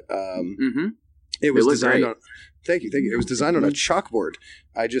it, but it was designed on. Thank you. It was designed on a chalkboard.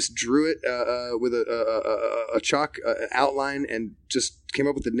 I just drew it with a chalk outline and just came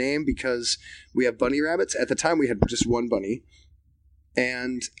up with the name because we have bunny rabbits. At the time, we had just one bunny,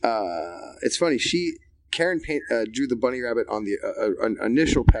 and it's funny. Karen drew the bunny rabbit on the an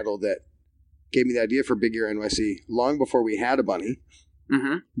initial pedal that gave me the idea for Big Ear n.y.c. long before we had a bunny.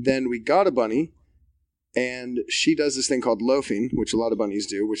 Then we got a bunny. And she does this thing called loafing, which a lot of bunnies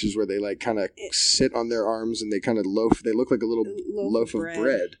do, which is where they like kind of sit on their arms and they kind of loaf. They look like a little loaf of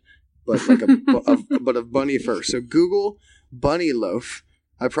bread, but like but of bunny fur. So Google bunny loaf.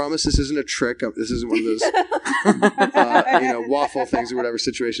 I promise this isn't a trick. This isn't one of those waffle things or whatever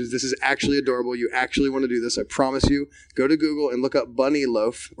situations. This is actually adorable. You actually want to do this. I promise you. Go to Google and look up bunny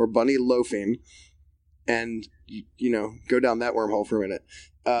loaf or bunny loafing, and go down that wormhole for a minute.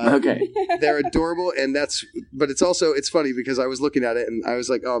 Okay. They're adorable, but it's funny because I was looking at it and I was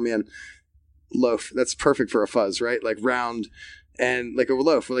like, oh man, loaf, that's perfect for a fuzz, right? Like round and like a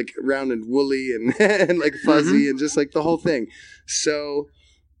loaf, like round and woolly and, and like fuzzy and just like the whole thing. So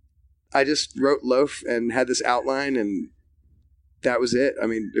I just wrote loaf and had this outline, and that was it. I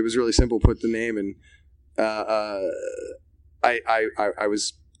mean, it was really simple. Put the name, and I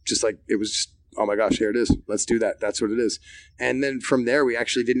was just like, it was just, oh my gosh, here it is. Let's do that. That's what it is. And then from there, we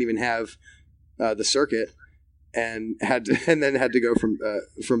actually didn't even have the circuit. and then had to go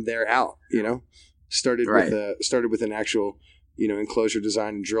from there out. Started with an actual enclosure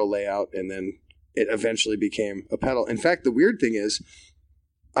design and drill layout, and then it eventually became a pedal. In fact, the weird thing is,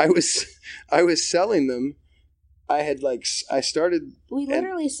 I was selling them. I started. We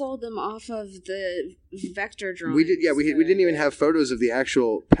literally sold them off of the vector drawings. We did, yeah. We didn't even have photos of the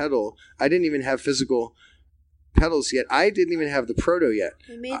actual pedal. I didn't even have physical pedals yet. I didn't even have the proto yet.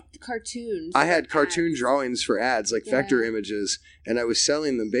 We made cartoons. I had cartoon drawings for ads, like vector images, and I was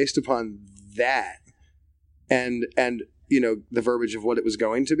selling them based upon that, and the verbiage of what it was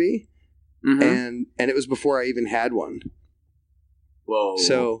going to be, and it was before I even had one. Whoa!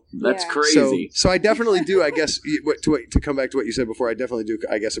 So that's crazy. So I definitely do. I guess to come back to what you said before, I definitely do.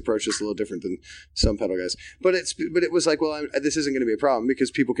 I guess approach this a little different than some pedal guys. But it was like, well, this isn't going to be a problem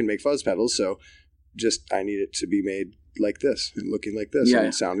because people can make fuzz pedals. So I need it to be made like this and looking like this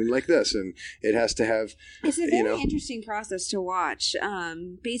and sounding like this, and it has to have. It's a very interesting process to watch.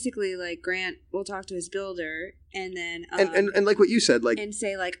 Basically, like Grant will talk to his builder, and then and like what you said, like and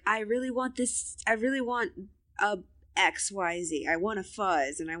say like, I really want this. I really want a XYZ. I want a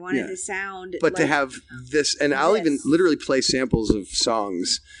fuzz, and I want it to sound. But to have this, and I'll even literally play samples of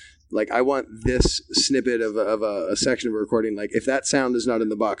songs. Like, I want this snippet of a section of a recording. Like, if that sound is not in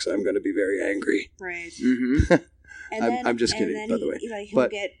the box, I'm going to be very angry. Right. Mm-hmm. I'm just kidding, by the way.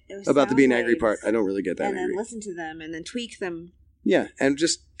 But about the being angry part, I don't really get that angry. And then listen to them, and then tweak them. Yeah, and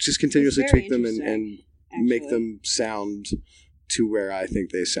just continuously tweak them and make them sound to where I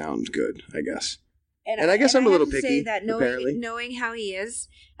think they sound good, I guess. And I guess I'm a little picky. Say that knowing how he is,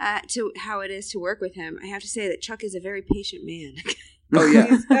 to how it is to work with him, I have to say that Chuck is a very patient man. Oh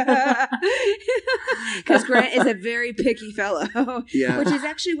yeah, because Grant is a very picky fellow. Yeah, which is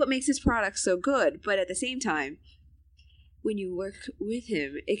actually what makes his product so good. But at the same time, when you work with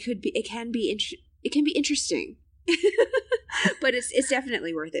him, it can be interesting. But it's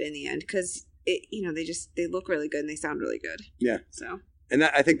definitely worth it in the end because they look really good and they sound really good. Yeah. So. And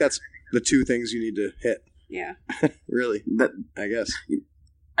I think that's the two things you need to hit. Yeah. Really. I guess.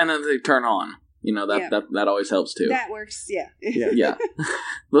 And then they turn on. That always helps too. That works, yeah. Yeah.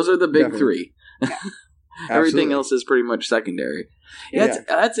 Those are the big three. Yeah. Everything else is pretty much secondary. Yeah,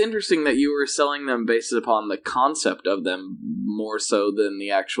 that's interesting that you were selling them based upon the concept of them more so than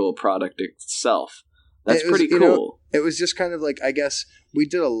the actual product itself. That's pretty cool. It was just kind of like, I guess, we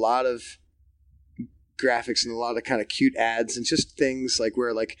did a lot of graphics and a lot of kind of cute ads and just things like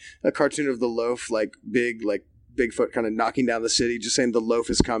where like a cartoon of the loaf, like Bigfoot kind of knocking down the city, just saying the loaf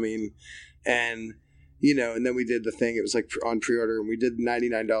is coming. And and then we did the thing, it was like on pre-order, and we did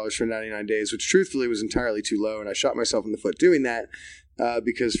 $99 for 99 days, which truthfully was entirely too low, and I shot myself in the foot doing that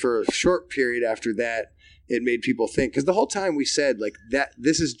because for a short period after that, it made people think, because the whole time we said like that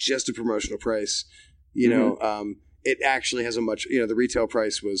this is just a promotional price, it actually has a much, the retail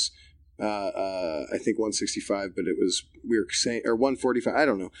price was I think $165, but we were saying, or $145. I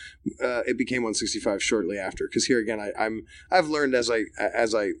don't know. It became $165 shortly after. Because here again, I've learned as I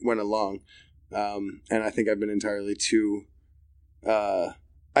went along, and I think I've been entirely too. I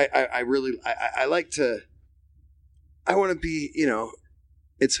want to be.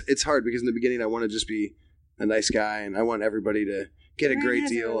 It's hard because in the beginning I want to just be a nice guy and I want everybody to get a great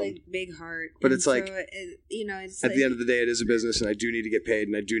deal. A really big heart, but it's like, it's at the end of the day, it is a business, and I do need to get paid,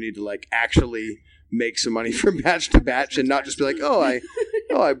 and I do need to like actually make some money from batch to batch, and not just be like, I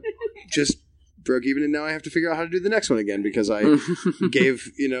just broke even, and now I have to figure out how to do the next one again because I gave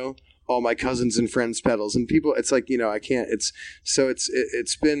all my cousins and friends pedals, and people. It's like I can't. It's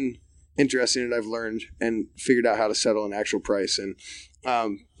been interesting, and I've learned and figured out how to settle an actual price. And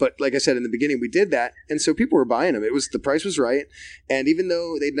but like I said in the beginning, we did that, and so people were buying them. The price was right, and even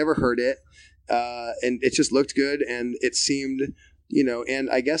though they'd never heard it, and it just looked good, and it seemed, and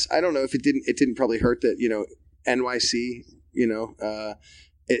I guess I don't know if it didn't probably hurt that n.y.c.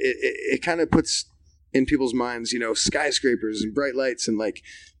 It kind of puts in people's minds, skyscrapers and bright lights and like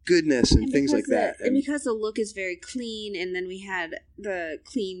goodness and things like that. And because the look is very clean, and then we had the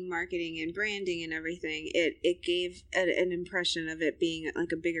clean marketing and branding and everything, it gave an impression of it being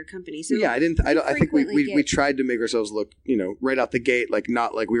like a bigger company. So yeah, I think we tried to make ourselves look, right out the gate, like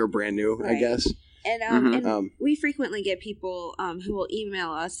not like we were brand new, right. I guess. And we frequently get people who will email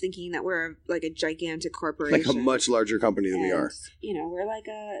us thinking that we're like a gigantic corporation, like a much larger company than we are. We're like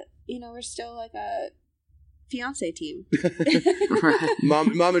we're still like a fiance team.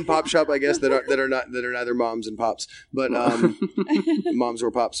 mom and pop shop, I guess, that are neither moms and pops, but moms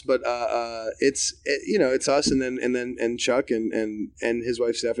or pops. But it's us, and Chuck and his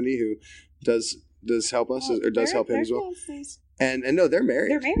wife Stephanie, who does help us or does help him as well. And no, they're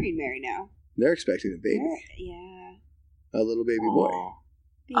married. They're married now. They're expecting a baby. Yeah. A little baby boy.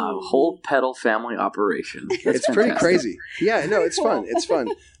 A whole pedal family operation. It's pretty crazy. Yeah, no, it's fun. It's fun.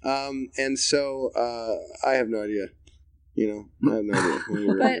 And so I have no idea. I have no idea.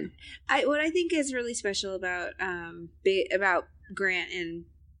 But what I think is really special about Grant and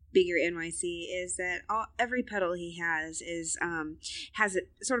Bigger n.y.c. is that every pedal he has has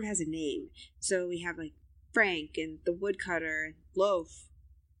a name. So we have like Frank and the Woodcutter, Loaf.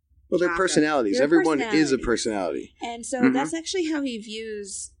 Well, they're personalities. Everyone is a personality. And so that's actually how he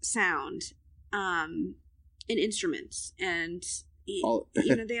views sound in instruments. And, they all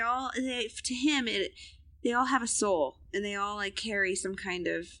have a soul. And they all, like, carry some kind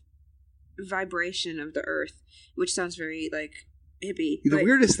of vibration of the earth, which sounds very, like, hippie. The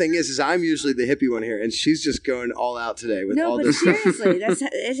weirdest thing is I'm usually the hippie one here, and she's just going all out today with all this. No, but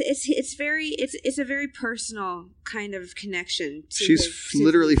seriously, it's a very personal kind of connection. She's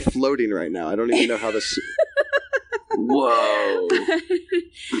literally floating right now. I don't even know how this. Whoa!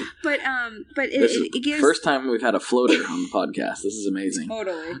 but it gives first time we've had a floater on the podcast. This is amazing.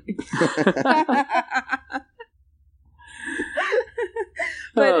 Totally.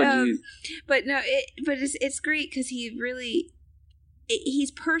 But it's great because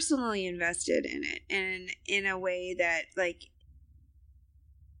he's personally invested in it, and in a way that, like,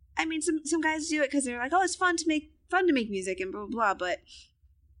 I mean, some guys do it because they're like, oh, it's fun to make music and blah blah blah. But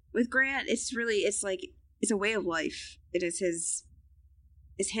with Grant, it's a way of life. It is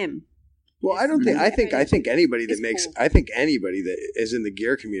him. Well, I think anybody that makes, cool. I think anybody that is in the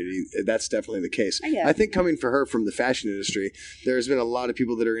gear community, that's definitely the case. Yeah. I think coming for her from the fashion industry, there's been a lot of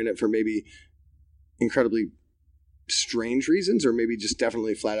people that are in it for maybe incredibly strange reasons, or maybe just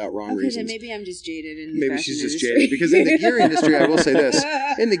definitely flat out wrong reasons. Then maybe I'm just jaded in the maybe fashion she's just industry. Jaded, because in the gear industry, I will say this,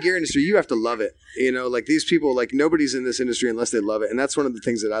 in the gear industry, you have to love it. Like these people, like nobody's in this industry unless they love it. And that's one of the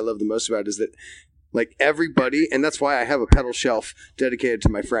things that I love the most about it, is that like everybody, and that's why I have a pedal shelf dedicated to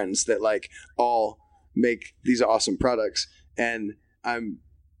my friends that like all make these awesome products. And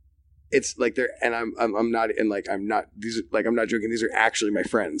it's like I'm not joking. These are actually my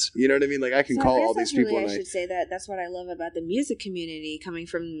friends. You know what I mean? Like I can call all these people. I should say that's what I love about the music community coming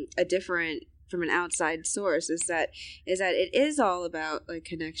from an outside source is that it is all about like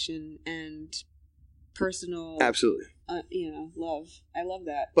connection and personal. Absolutely. Love. I love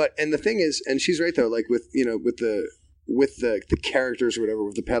that. But, and the thing is, and she's right though, like with the characters or whatever,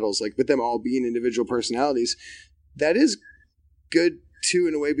 with the pedals, like with them all being individual personalities, that is good too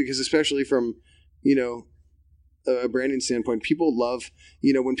in a way, because especially from, a branding standpoint, people love,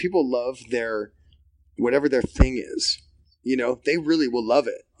 when people love whatever their thing is, they really will love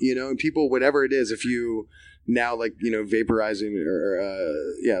it, and people, whatever it is, if you now like, vaporizing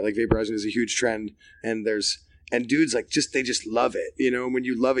like vaporizing is a huge trend, and dudes like they just love it, and when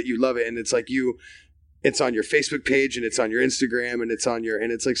you love it, and it's like it's on your Facebook page and it's on your Instagram and it's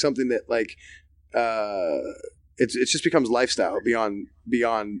like something that like, it just becomes lifestyle beyond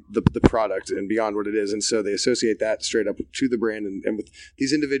the product and beyond what it is. And so they associate that straight up to the brand and with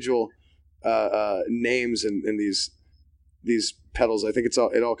these individual, names and these pedals. I think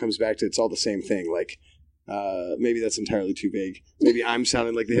it all comes back to, it's all the same thing. Like, maybe that's entirely too vague. Maybe I'm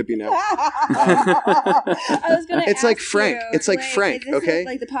sounding like the hippie now. I was gonna. It's like Frank. It's like Frank. Okay.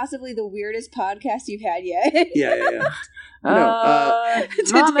 Like possibly the weirdest podcast you've had yet. Yeah.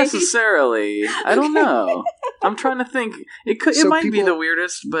 Not necessarily. I don't know. I'm trying to think. It might be the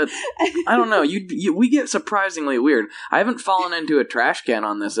weirdest, but I don't know. We get surprisingly weird. I haven't fallen into a trash can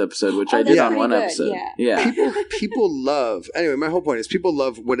on this episode, which I did on one episode. Yeah. People love. Anyway, my whole point is people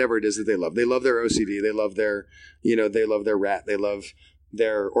love whatever it is that they love. They love their OCD. They love their, they love their rat. They love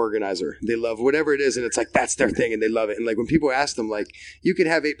their organizer. They love whatever it is, and it's like that's their thing, and they love it. And like when people ask them, like, you could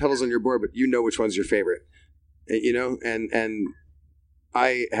have 8 pedals on your board, but which one's your favorite. And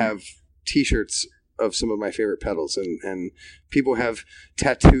I have T-shirts of some of my favorite pedals, and people have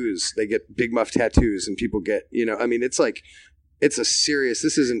tattoos. They get Big Muff tattoos, and people get, it's like, it's a serious,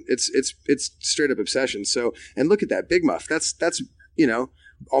 it's straight up obsession. So, and look at that Big Muff. That's,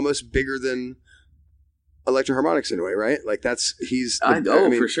 almost bigger than Electro-Harmonix in a way, right? Like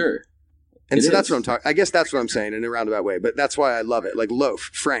for sure. And that's what I'm talking. I guess that's what I'm saying in a roundabout way, but that's why I love it. Like Loaf,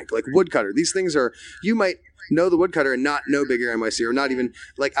 Frank, like Woodcutter. These things are, you might know the Woodcutter and not know Bigger n.y.c, or not even,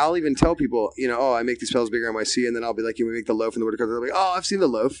 like, I'll even tell people, I make these pedals Bigger n.y.c, and then I'll be like, we make the Loaf and the Woodcutter. They'll be like, oh, I've seen the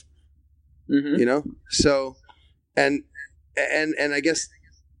Loaf. Mm-hmm. So, and I guess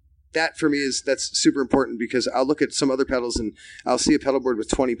that for me that's super important, because I'll look at some other pedals and I'll see a pedal board with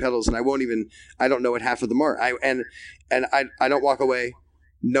 20 pedals, and I don't know what half of them are. I don't walk away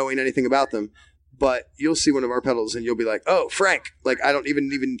knowing anything about them, But you'll see one of our pedals and you'll be like, "Oh, Frank!" Like I don't even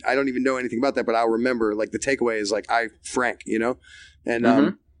know anything about that, but I'll remember. Like the takeaway is like, Frank," you know. And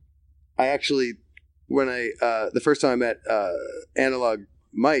I actually, when the first time I met Analog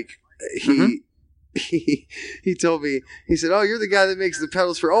Mike, he told me, he said, "Oh, you're the guy that makes the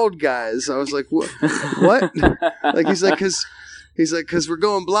pedals for old guys." I was like, "What?" Like he's like, "Cause we're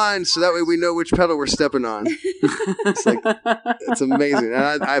going blind, so that way we know which pedal we're stepping on." It's like, it's amazing,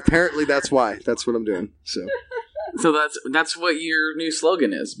 and I apparently that's why. That's what I'm doing. So that's what your new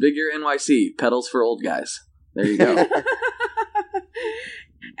slogan is: Bigger n.y.c, pedals for old guys. There you go.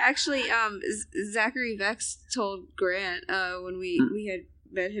 Actually, Zachary Vex told Grant when we had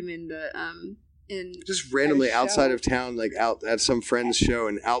met him in the just randomly outside of town, like out at some friend's show,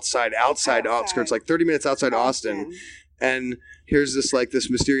 and outside outskirts, like 30 minutes outside Austin. And here's this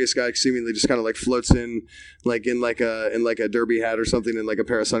mysterious guy seemingly just kind of like floats in like a derby hat or something and like a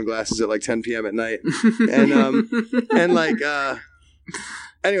pair of sunglasses at like 10 p.m. at night. And like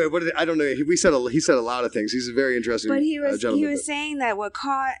anyway, I don't know. He said a lot of things. He's a very interesting. But he gentleman. was saying that what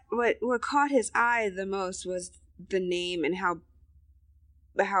caught his eye the most was the name and how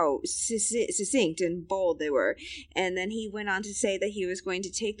succinct and bold they were. And then he went on to say that he was going to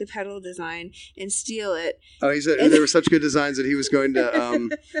take the pedal design and steal it. Oh, he said there were such good designs that he was going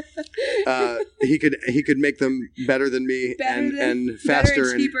to he could make them better than me and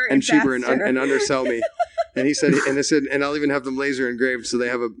faster and cheaper and undersell me. And he said and I'll even have them laser engraved so they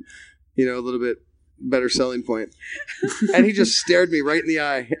have a little bit better selling point. And he just stared me right in the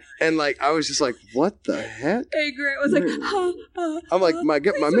eye, and like I was just like, "What the heck?" Hey, Grant was like, "I'm like, my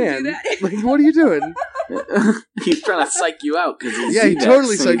man, like, what are you doing?" He's trying to psych you out because he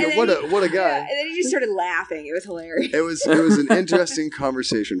totally psyched you. What a guy! Yeah, and then he just started laughing. It was hilarious. It was an interesting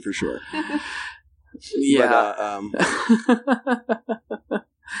conversation for sure. Yeah,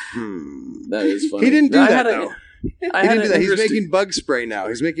 that is funny. He didn't do that though. He didn't do that. He's making bug spray now.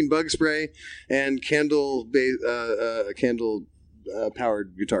 He's making bug spray and candle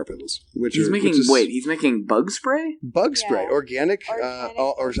powered guitar pedals. He's making bug spray? Bug spray, organic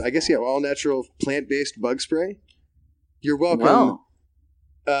or I guess all natural plant based bug spray. You're welcome.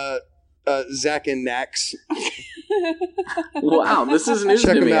 Wow. Zach and Nax. Wow, this is news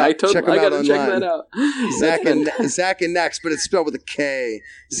to me. I gotta check that out. Zach and Nax, but it's spelled with a K,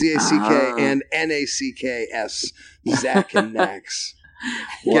 ZACK and NACKS. Zach and Nax.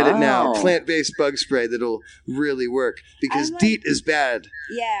 Get it now. Plant-based bug spray that'll really work because DEET is bad.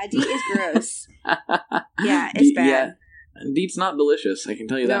 Yeah, DEET is gross. Yeah, it's bad. Yeah, DEET's not delicious. I can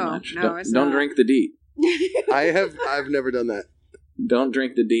tell you that much. No, don't drink the DEET. I've never done that. Don't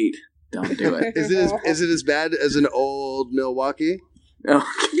drink the DEET. Don't do it. Is it as bad as an old n.y.c? Oh,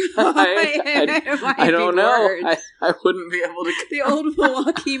 I don't know. I wouldn't be able to. The old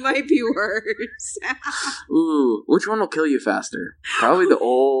n.y.c might be worse. Ooh, which one will kill you faster? Probably the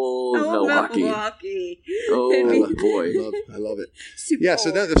old n.y.c. Oh boy, I love it. Yeah,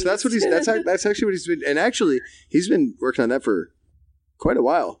 so that's what that's actually what he's been, and actually he's been working on that for quite a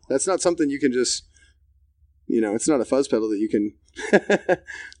while. That's not something you can just, it's not a fuzz pedal that you can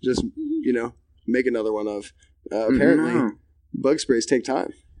just make another one of. Apparently. Bug sprays take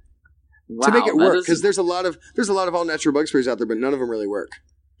time to make it work because there's a lot of all natural bug sprays out there, but none of them really work.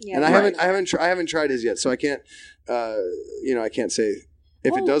 Yeah, and I haven't tried his yet, so I can't I can't say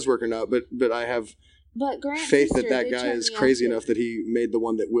if it does work or not. But I have faith that guy is crazy enough that he made the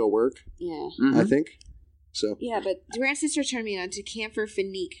one that will work. Yeah, I think so. Yeah, but Grant's sister turned me on to Camphor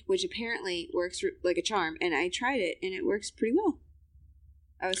Finique, which apparently works like a charm, and I tried it and it works pretty well.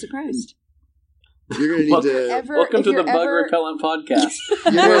 I was surprised. You're gonna need welcome to the Bug Repellent Podcast.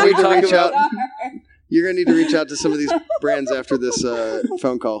 You're gonna need to reach out to some of these brands after this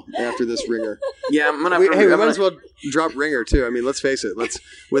phone call, after this ringer. Yeah, we might as well drop Ringer too. I mean, let's face it.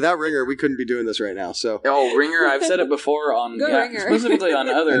 Without Ringer, we couldn't be doing this right now. So, Ringer, I've said it before on specifically on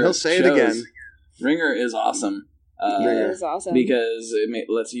other. And he'll say it again. Ringer is awesome. Ringer is awesome because it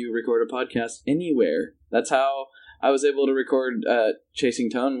lets you record a podcast anywhere. That's how I was able to record Chasing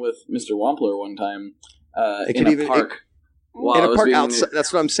Tone with Mr. Wampler one time in a park. In a park outside.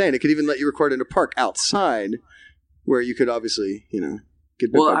 That's what I'm saying. It could even let you record in a park outside where you could obviously, get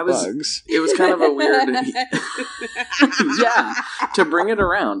bit by bugs. It was kind of a weird... yeah, to bring it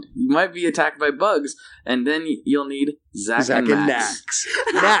around. You might be attacked by bugs, and then you'll need Zach and Nax.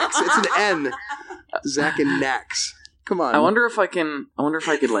 Nax. It's an N. Zach and Nax. Come on. I wonder if I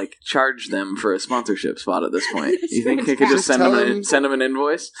could like charge them for a sponsorship spot at this point. You think I could just send them an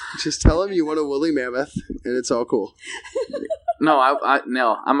invoice? Just tell them you want a woolly mammoth, and it's all cool. No,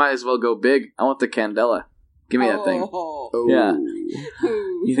 I might as well go big. I want the Candela. Give me that thing. Oh. Yeah.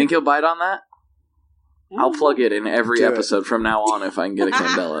 You think he'll bite on that? I'll plug it in every Do it. episode from now on if I can get a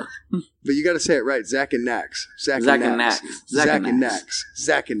Candela. But you got to say it right. Zach and Nax. Zach and Nax. Zach and Nax.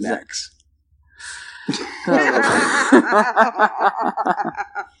 Zach and Nax.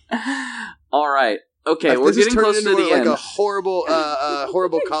 All right. Okay, we're getting close to the end. Like a horrible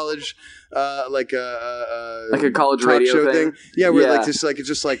college, like a college talk radio show thing. Yeah, where it's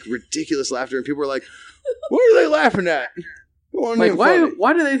just like ridiculous laughter, and people are like, "What are they laughing at?" Like,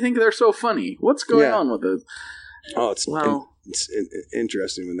 why do they think they're so funny? What's going on with it? Oh, it's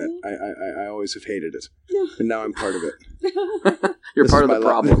interesting when that I always have hated it, and now I'm part of it. You're part of the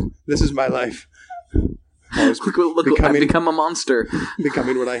problem. This is my life. I've become a monster.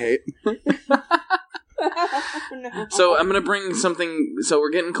 Becoming what I hate. So I'm going to bring something. So we're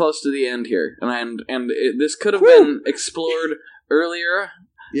getting close to the end here, this could have been explored earlier.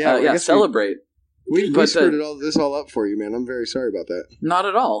 Yeah, celebrate. We screwed this all up for you, man. I'm very sorry about that. Not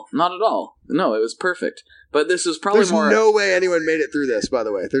at all. No, it was perfect. But this is probably There's no way anyone made it through this. By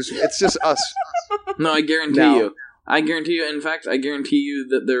the way, it's just us. No, I guarantee you. In fact, I guarantee you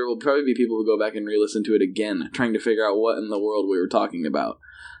that there will probably be people who go back and re-listen to it again, trying to figure out what in the world we were talking about.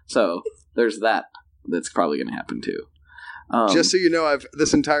 So there's that. That's probably going to happen too. Just so you know,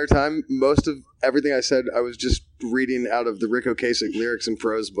 this entire time, most of everything I said, I was just reading out of the Rick Ocasek Lyrics and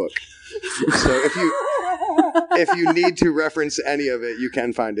Prose book. So if you need to reference any of it, you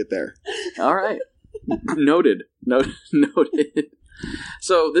can find it there. All right. Noted.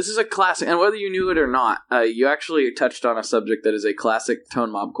 So this is a classic, and whether you knew it or not, you actually touched on a subject that is a classic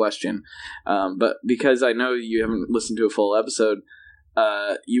Tone Mob question. But because I know you haven't listened to a full episode,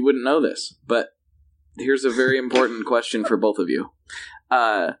 you wouldn't know this. But here's a very important question for both of you.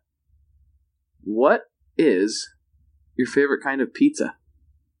 What is your favorite kind of pizza?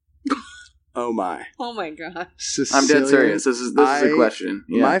 Oh my god! Sicilian. I'm dead serious. This is a question.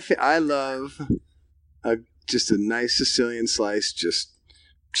 Yeah. I love just a nice Sicilian slice, just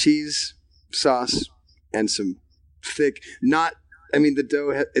cheese, sauce, and some thick. The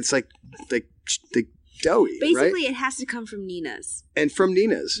dough. It's like doughy. Basically, right? It has to come from Nina's. And from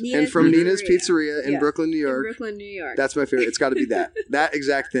Nina's Pizzeria in Brooklyn, New York. That's my favorite. It's got to be that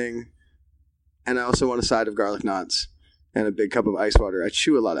exact thing. And I also want a side of garlic knots and a big cup of ice water. I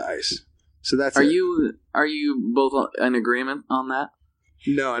chew a lot of ice. So that's Are you both in agreement on that?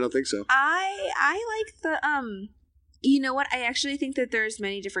 No, I don't think so. I like the you know what? I actually think that there's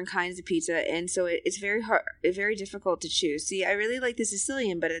many different kinds of pizza, and so it's very hard, very difficult to choose. See, I really like the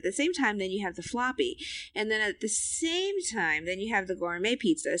Sicilian, but at the same time, then you have the floppy, and then at the same time, then you have the gourmet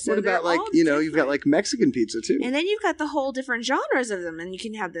pizza. So what about you've got like Mexican pizza too, and then you've got the whole different genres of them, and you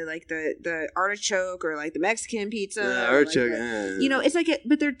can have the artichoke or like the Mexican pizza. Artichoke, it's like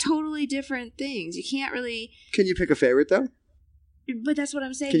but they're totally different things. You can't really. Can you pick a favorite though? But that's what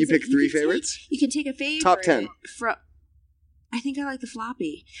I'm saying. Can you pick three favorites? You can take a favorite. Top 10. I think I like the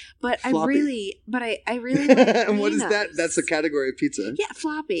floppy, but floppy. I really like and what is that? That's the category of pizza. Yeah,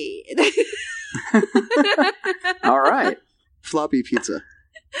 floppy. All right. Floppy pizza.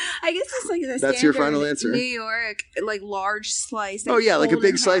 I guess it's like the That's your final answer. New York, like large slice. Oh yeah, like a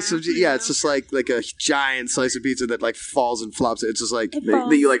big slice of it's just like a giant slice of pizza that like falls and flops. It's just like that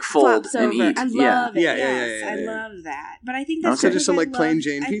you like fold and eat. I love it. Yeah. I love that. But I think that's also just some like plain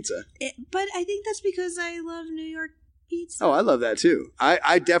Jane pizza. But I think that's because I love New York pizza. Oh, I love that too.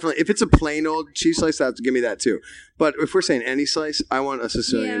 I definitely, if it's a plain old cheese slice, give me that too. But if we're saying any slice, I want a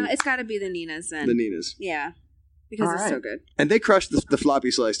Sicilian. Yeah, it's got to be the Nina's then. The Nina's. Yeah. Because it's so good. And they crushed the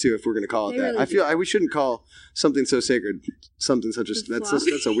floppy slice too, if we're going to call it that. Really I feel we shouldn't call something so sacred something such as that's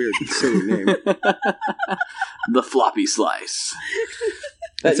a weird silly name. The floppy slice.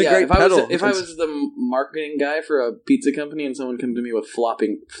 That's a great pedal. If I was the marketing guy for a pizza company and someone came to me with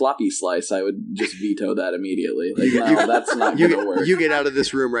floppy slice, I would just veto that immediately. Like, no, that's not going to work. You get out of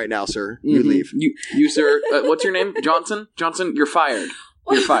this room right now, sir. You leave. You sir. What's your name? Johnson? Johnson, you're fired.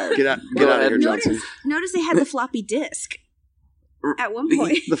 You're fired. Get out of here, Johnson. Notice they had the floppy disk at one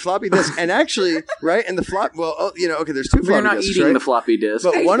point. The floppy disk, and actually, right? And the flop. Well, okay. There's two floppy disks. You're not eating the floppy disk,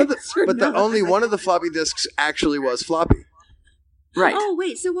 but only one of the floppy disks actually was floppy. Right. Oh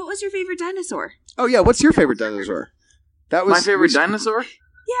wait. So what was your favorite dinosaur? Oh yeah. What's your favorite dinosaur? That was my favorite dinosaur.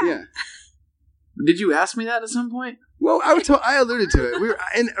 Yeah. Did you ask me that at some point? Well, I alluded to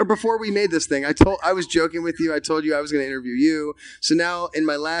it. Before we made this thing, I was joking with you. I told you I was going to interview you. So now, in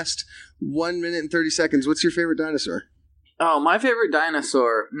my last 1 minute and 30 seconds, what's your favorite dinosaur? Oh, my favorite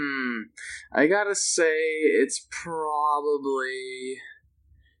dinosaur. I gotta say, it's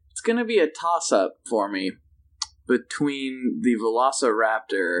gonna be a toss-up for me between the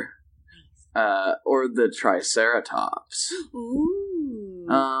Velociraptor or the Triceratops. Ooh.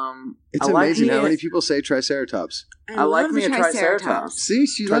 It's I like amazing me how a- many people say Triceratops. I like love me the a Triceratops. See,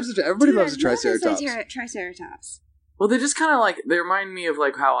 she loves it. Everybody loves a Dude, I love the Triceratops. Triceratops. Well, they just kind of like, they remind me of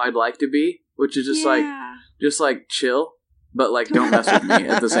like how I'd like to be, which is just like chill, but like don't mess with me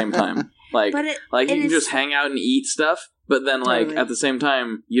at the same time. Like, But you can just hang out and eat stuff, but then like Totally. at the same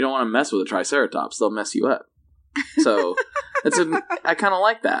time, you don't want to mess with a Triceratops; they'll mess you up. So I kind of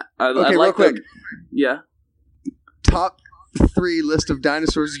like that. Okay, I like real quick. Yeah. Top 3 list of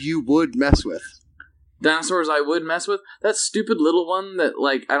dinosaurs you would mess with. Dinosaurs I would mess with. That stupid little one that,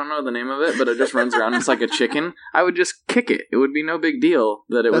 like, I don't know the name of it, but it just runs around. It's like a chicken. I would just kick it. It would be no big deal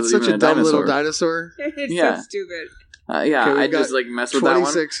that it That's was such even a dumb dinosaur. little dinosaur. It's Yeah. so stupid. Yeah, Okay, we've I'd got just, like, mess with that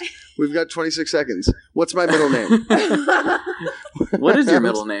one. 26. We've got 26 seconds. What's my middle name? What is your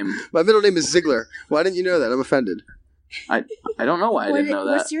middle name? My middle name is Ziegler. Why didn't you know that? I'm offended. I don't know why I didn't know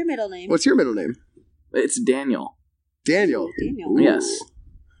that. What's your middle name? What's your middle name? It's Daniel. Daniel. Daniel. Ooh. Yes.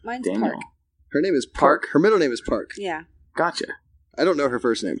 Mine's Daniel. Park. Her name is Park. Her middle name is Park. Yeah. Gotcha. I don't know her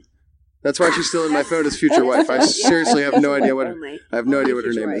first name. That's why she's still in my phone as future wife. I seriously have no idea what I have no idea what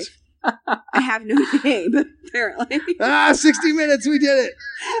her name is. I have no name, apparently. 60 minutes, we did it.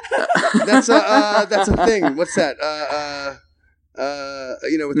 That's a thing. What's that?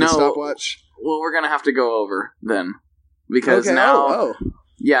 With the stopwatch. Well, we're gonna have to go over then, because now,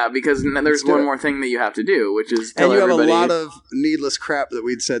 yeah, because there's one more thing that you have to do, which is tell and you everybody. have a lot of needless crap that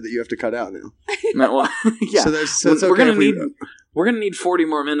we'd said that you have to cut out now. Well, yeah, so it's okay we're gonna need 40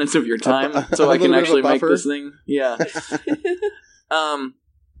 more minutes of your time so I little can bit of a actually make buffer. this thing. Yeah.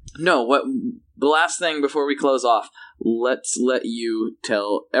 No, the last thing before we close off, let's let you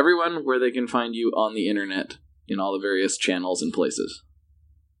tell everyone where they can find you on the internet in all the various channels and places.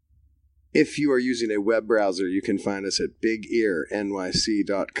 If you are using a web browser, you can find us at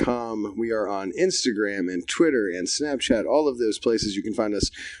bigear.nyc.com. We are on Instagram and Twitter and Snapchat, all of those places you can find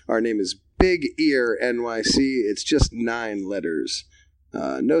us. Our name is Big Ear NYC. It's just 9 letters.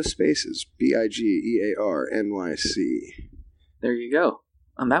 No spaces. BIGEAR NYC. There you go.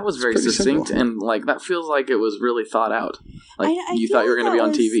 And that was very pretty succinct, simple. and like that feels like it was really thought out. Like I you feel thought you were like going to be that on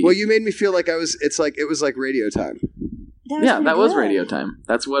was- TV. Well, you made me feel like it was like radio time. That was radio time.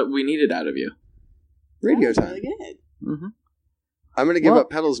 That's what we needed out of you. Radio That was time. really good. Mm-hmm. I'm going to give up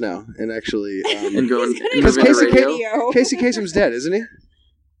pedals now and actually... And go and He's move Because into Casey radio. Casey Kasem's dead, isn't he?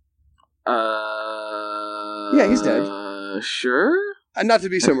 Yeah, he's dead. Sure. Not to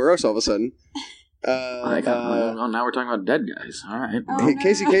be so morose all of a sudden. Now we're talking about dead guys. All right. Oh, Hey,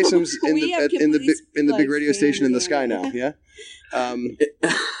 Casey Kasem's in We have the complete, big radio station in the sky now. understanding. Yeah.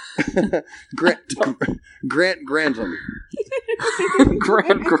 Grant Grantham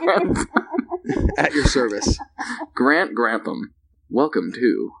Grant at your service. Grant Grantham. Welcome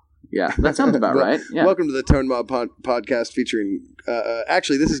to. Yeah, that sounds about right. Yeah. Welcome to the Tone Mob podcast featuring.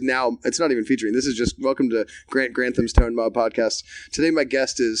 Actually, this is now. It's not even featuring. This is just welcome to Grant Grantham's Tone Mob podcast. Today, my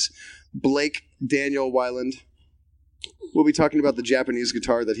guest is Blake Daniel Weiland. We'll be talking about the Japanese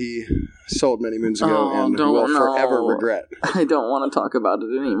guitar that he sold many moons ago and will forever regret. I don't want to talk about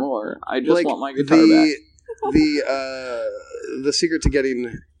it anymore. I just Blake, want my guitar back. The secret to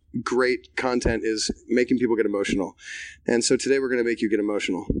getting great content is making people get emotional, and so today we're going to make you get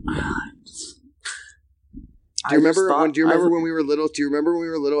emotional. Do you remember when we were little? Do you remember when we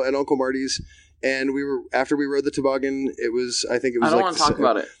were little at Uncle Marty's and after we rode the toboggan? I don't want to talk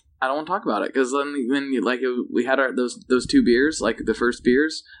about it. I don't want to talk about it because then we had those 2 beers, like the first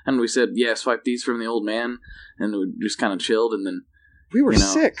beers, and we said, yeah, swipe these from the old man, and we just kind of chilled, and then we were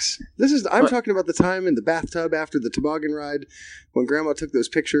 6. I'm talking about the time in the bathtub after the toboggan ride when Grandma took those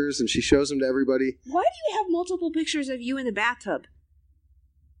pictures and she shows them to everybody. Why do you have multiple pictures of you in the bathtub?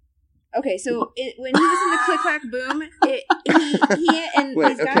 Okay, so when he was in the Click Clack Boom,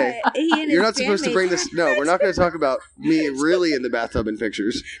 You're not supposed to bring this. No, we're not going to talk about me really in the bathtub in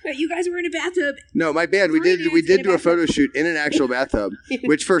pictures. But you guys were in a bathtub. No, my band. We did do a photo shoot in an actual bathtub,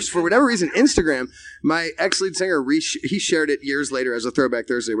 which for whatever reason, Instagram. My ex-lead singer, he shared it years later as a Throwback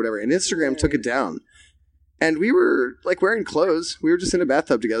Thursday, whatever, and Instagram took it down. And we were like wearing clothes. We were just in a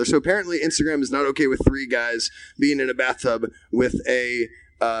bathtub together. So apparently, Instagram is not okay with 3 guys being in a bathtub with a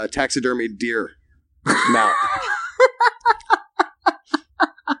taxidermied deer mount.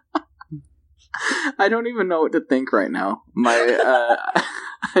 I don't even know what to think right now.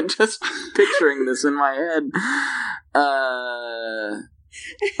 I'm just picturing this in my head.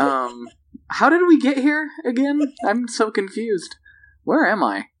 How did we get here again? I'm so confused. Where am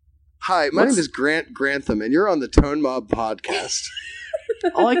I? Hi, my name is Grant Grantham, and you're on the Tone Mob podcast.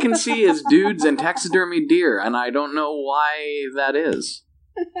 All I can see is dudes and taxidermy deer, and I don't know why that is.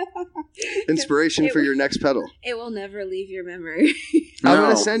 Inspiration for your next pedal. It will never leave your memory. I'm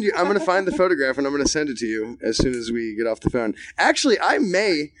going to send you, I'm going to find the photograph and I'm going to send it to you as soon as we get off the phone. Actually, I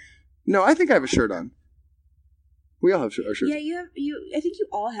think I have a shirt on. We all have our shirts. Yeah, I think you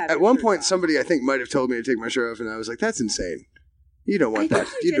all have. At one point, somebody I think might have told me to take my shirt off, and I was like, "That's insane. You don't want that.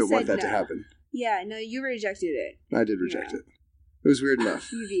 You don't want that to happen." Yeah, no, you rejected it. I did reject it. It was weird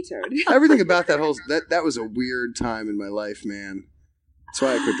enough. You vetoed. Everything about that that was a weird time in my life, man. That's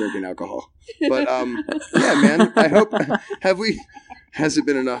why I quit drinking alcohol. But yeah, man. I hope has it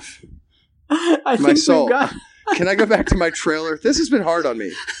been enough? I my think soul. Can I go back to my trailer? This has been hard on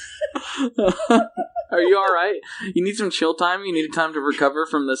me. Are you all right? You need some chill time? You need time to recover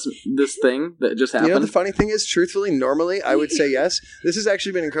from this thing that just happened? You know, the funny thing is, truthfully, normally I would say yes. This has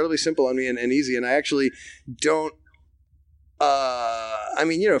actually been incredibly simple on me and easy, and I actually don't... I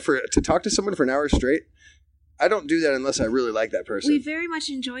mean, you know, to talk to someone for an hour straight, I don't do that unless I really like that person. We very much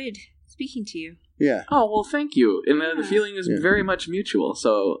enjoyed speaking to you. Yeah. Oh, well, thank you. And the feeling is very much mutual,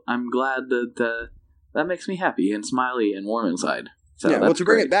 so I'm glad that that makes me happy and smiley and warm inside. So yeah, well, to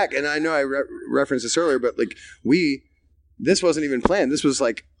bring it back, and I know I referenced this earlier, but like this wasn't even planned. This was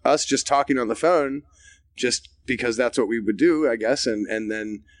like us just talking on the phone, just because that's what we would do, I guess. And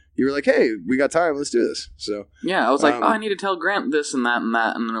then you were like, "Hey, we got time. Let's do this." So yeah, I was like, I need to tell Grant this and that, and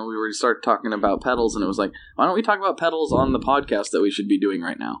then we started talking about pedals, and it was like, why don't we talk about pedals on the podcast that we should be doing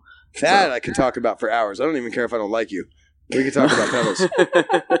right now? That I could talk about for hours. I don't even care if I don't like you. We could talk about pedals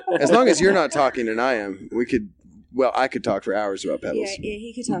as long as you're not talking and I am. We could. Well, I could talk for hours about pedals. Yeah,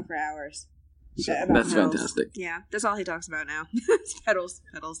 he could talk for hours. So, that's pedals. Fantastic. Yeah, that's all he talks about now. pedals.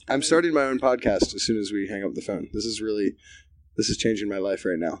 I'm starting my own podcast as soon as we hang up the phone. This is changing my life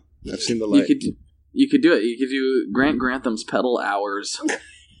right now. I've seen the light. You could do it. You could do Grant Grantham's Pedal Hours.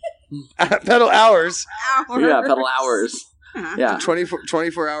 Pedal Hours? Yeah, Pedal Hours. Uh-huh. Yeah.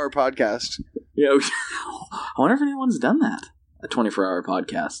 24-hour podcast. Yeah. I wonder if anyone's done that. A 24-hour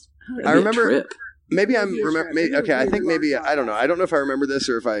podcast. I remember... Maybe I think maybe, I don't know. I don't know if I remember this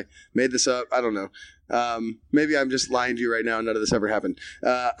or if I made this up. I don't know. Maybe I'm just lying to you right now and none of this ever happened.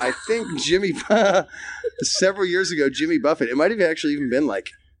 I think several years ago, Jimmy Buffett, it might have actually even been like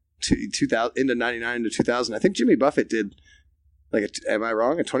 2000, into 99 to 2000. I think Jimmy Buffett did, am I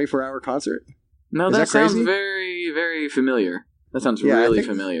wrong, a 24-hour concert? No, that sounds very, very familiar. That sounds really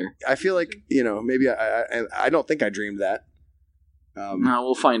familiar. I feel like, maybe I don't think I dreamed that. No,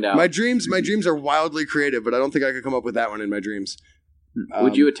 we'll find out. My dreams are wildly creative, but I don't think I could come up with that one in my dreams.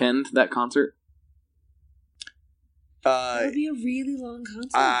 Would you attend that concert? That would be a really long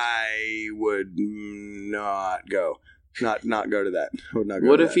concert. I would not go. Not go to that. I would not go.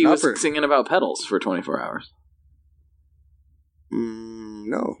 What to if that. he was singing about pedals for 24 hours?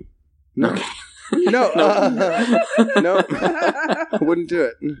 No. Okay. No. No. Wouldn't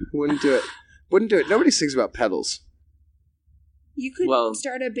do it. Nobody sings about pedals. You could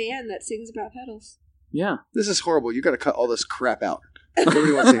start a band that sings about pedals. Yeah. This is horrible. You got to cut all this crap out.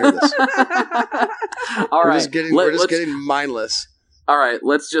 Nobody wants to hear this. All right. We're just getting mindless. All right.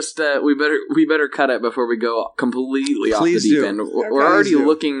 Let's just we better cut it before we go completely off the deep end. We're already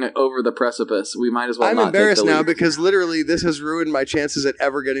looking over the precipice. We might as well. I'm not embarrassed take the now lead. Because literally this has ruined my chances at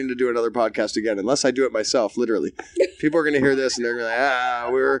ever getting to do another podcast again, unless I do it myself. Literally, people are going to hear this and they're going to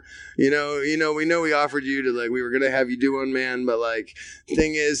we're we know we offered you to we were going to have you do one, man, but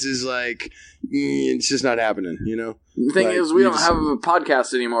thing is it's just not happening. The thing is, we don't have a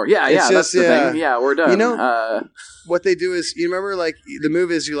podcast anymore. Yeah, that's the thing. Yeah, we're done. What they do is, you remember, the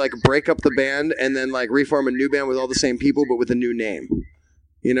move is you, break up the band and then, reform a new band with all the same people, but with a new name.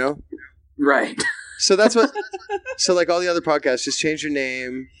 Right. So that's what... So, all the other podcasts, just change your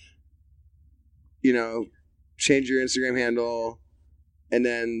name, change your Instagram handle, and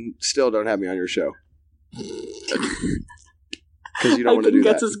then still don't have me on your show. Because you don't want to do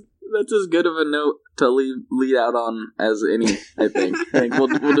that. That's as good of a note to lead out on as any, I think. I think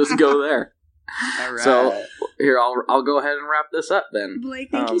we'll just go there. All right. So here, I'll go ahead and wrap this up then. Blake,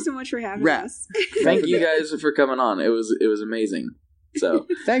 thank you so much for having us. Thank you guys for coming on. It was amazing. So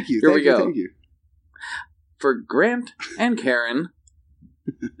thank you. Here we go. Thank you. For Grant and Karen,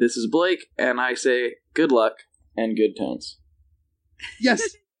 this is Blake, and I say good luck and good tones. Yes.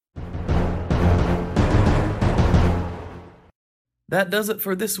 That does it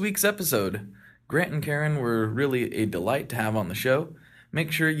for this week's episode. Grant and Karen were really a delight to have on the show.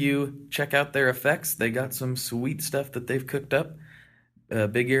 Make sure you check out their effects. They got some sweet stuff that they've cooked up.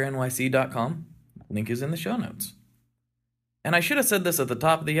 BigEarNYC.com. Link is in the show notes. And I should have said this at the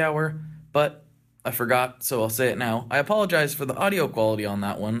top of the hour, but I forgot, so I'll say it now. I apologize for the audio quality on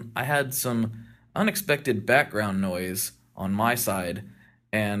that one. I had some unexpected background noise on my side,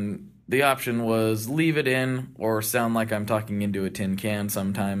 And the option was leave it in or sound like I'm talking into a tin can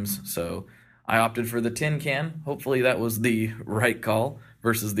sometimes. So I opted for the tin can. Hopefully that was the right call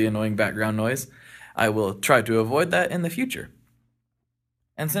versus the annoying background noise. I will try to avoid that in the future.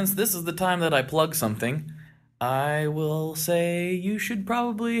 And since this is the time that I plug something, I will say you should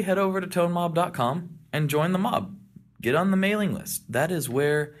probably head over to tonemob.com and join the mob. Get on the mailing list. That is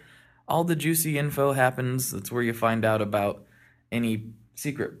where all the juicy info happens. That's where you find out about any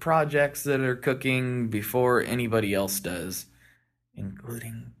secret projects that are cooking before anybody else does,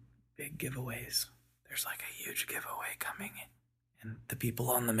 including big giveaways. There's like a huge giveaway coming, and the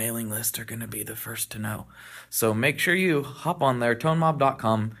people on the mailing list are going to be the first to know. So make sure you hop on there,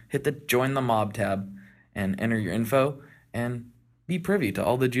 tonemob.com, hit the Join the Mob tab, and enter your info, and be privy to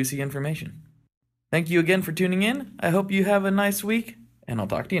all the juicy information. Thank you again for tuning in. I hope you have a nice week, and I'll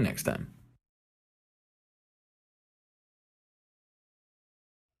talk to you next time.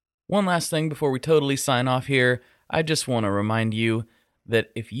 One last thing before we totally sign off here, I just want to remind you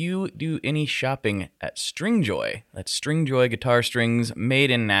that if you do any shopping at Stringjoy, that's Stringjoy guitar strings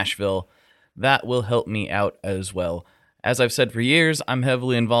made in Nashville, that will help me out as well. As I've said for years, I'm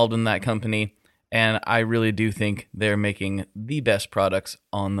heavily involved in that company, and I really do think they're making the best products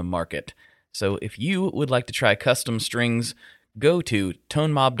on the market. So if you would like to try custom strings, go to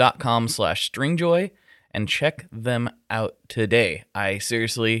tonemob.com/stringjoy and check them out today. I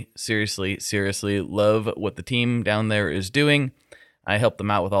seriously love what the team down there is doing. I help them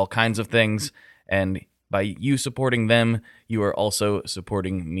out with all kinds of things, and by you supporting them, you are also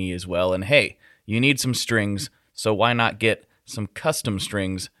supporting me as well. And hey, you need some strings, so why not get some custom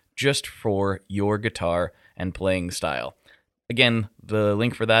strings just for your guitar and playing style? Again, the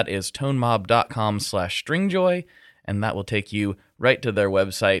link for that is tonemob.com/stringjoy, and that will take you right to their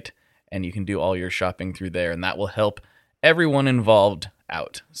website, and you can do all your shopping through there, and that will help everyone involved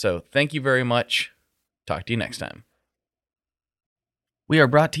out. So thank you very much. Talk to you next time. We are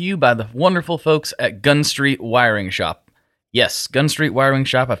brought to you by the wonderful folks at Gun Street Wiring Shop. Yes, Gun Street Wiring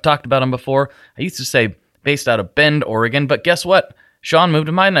Shop. I've talked about them before. I used to say based out of Bend, Oregon, but guess what? Sean moved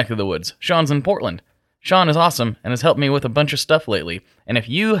to my neck of the woods. Sean's in Portland. Sean is awesome and has helped me with a bunch of stuff lately. And if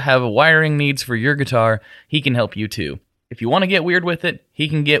you have wiring needs for your guitar, he can help you too. If you want to get weird with it, he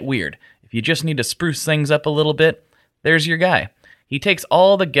can get weird. If you just need to spruce things up a little bit, there's your guy. He takes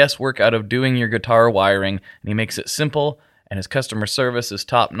all the guesswork out of doing your guitar wiring, and he makes it simple, and his customer service is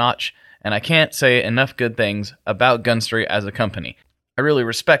top-notch, and I can't say enough good things about Gun Street as a company. I really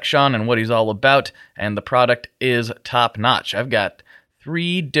respect Sean and what he's all about, and the product is top-notch. I've got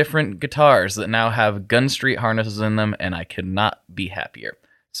 3 different guitars that now have Gun Street harnesses in them, and I could not be happier.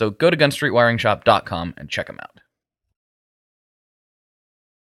 So go to gunstreetwiringshop.com and check them out.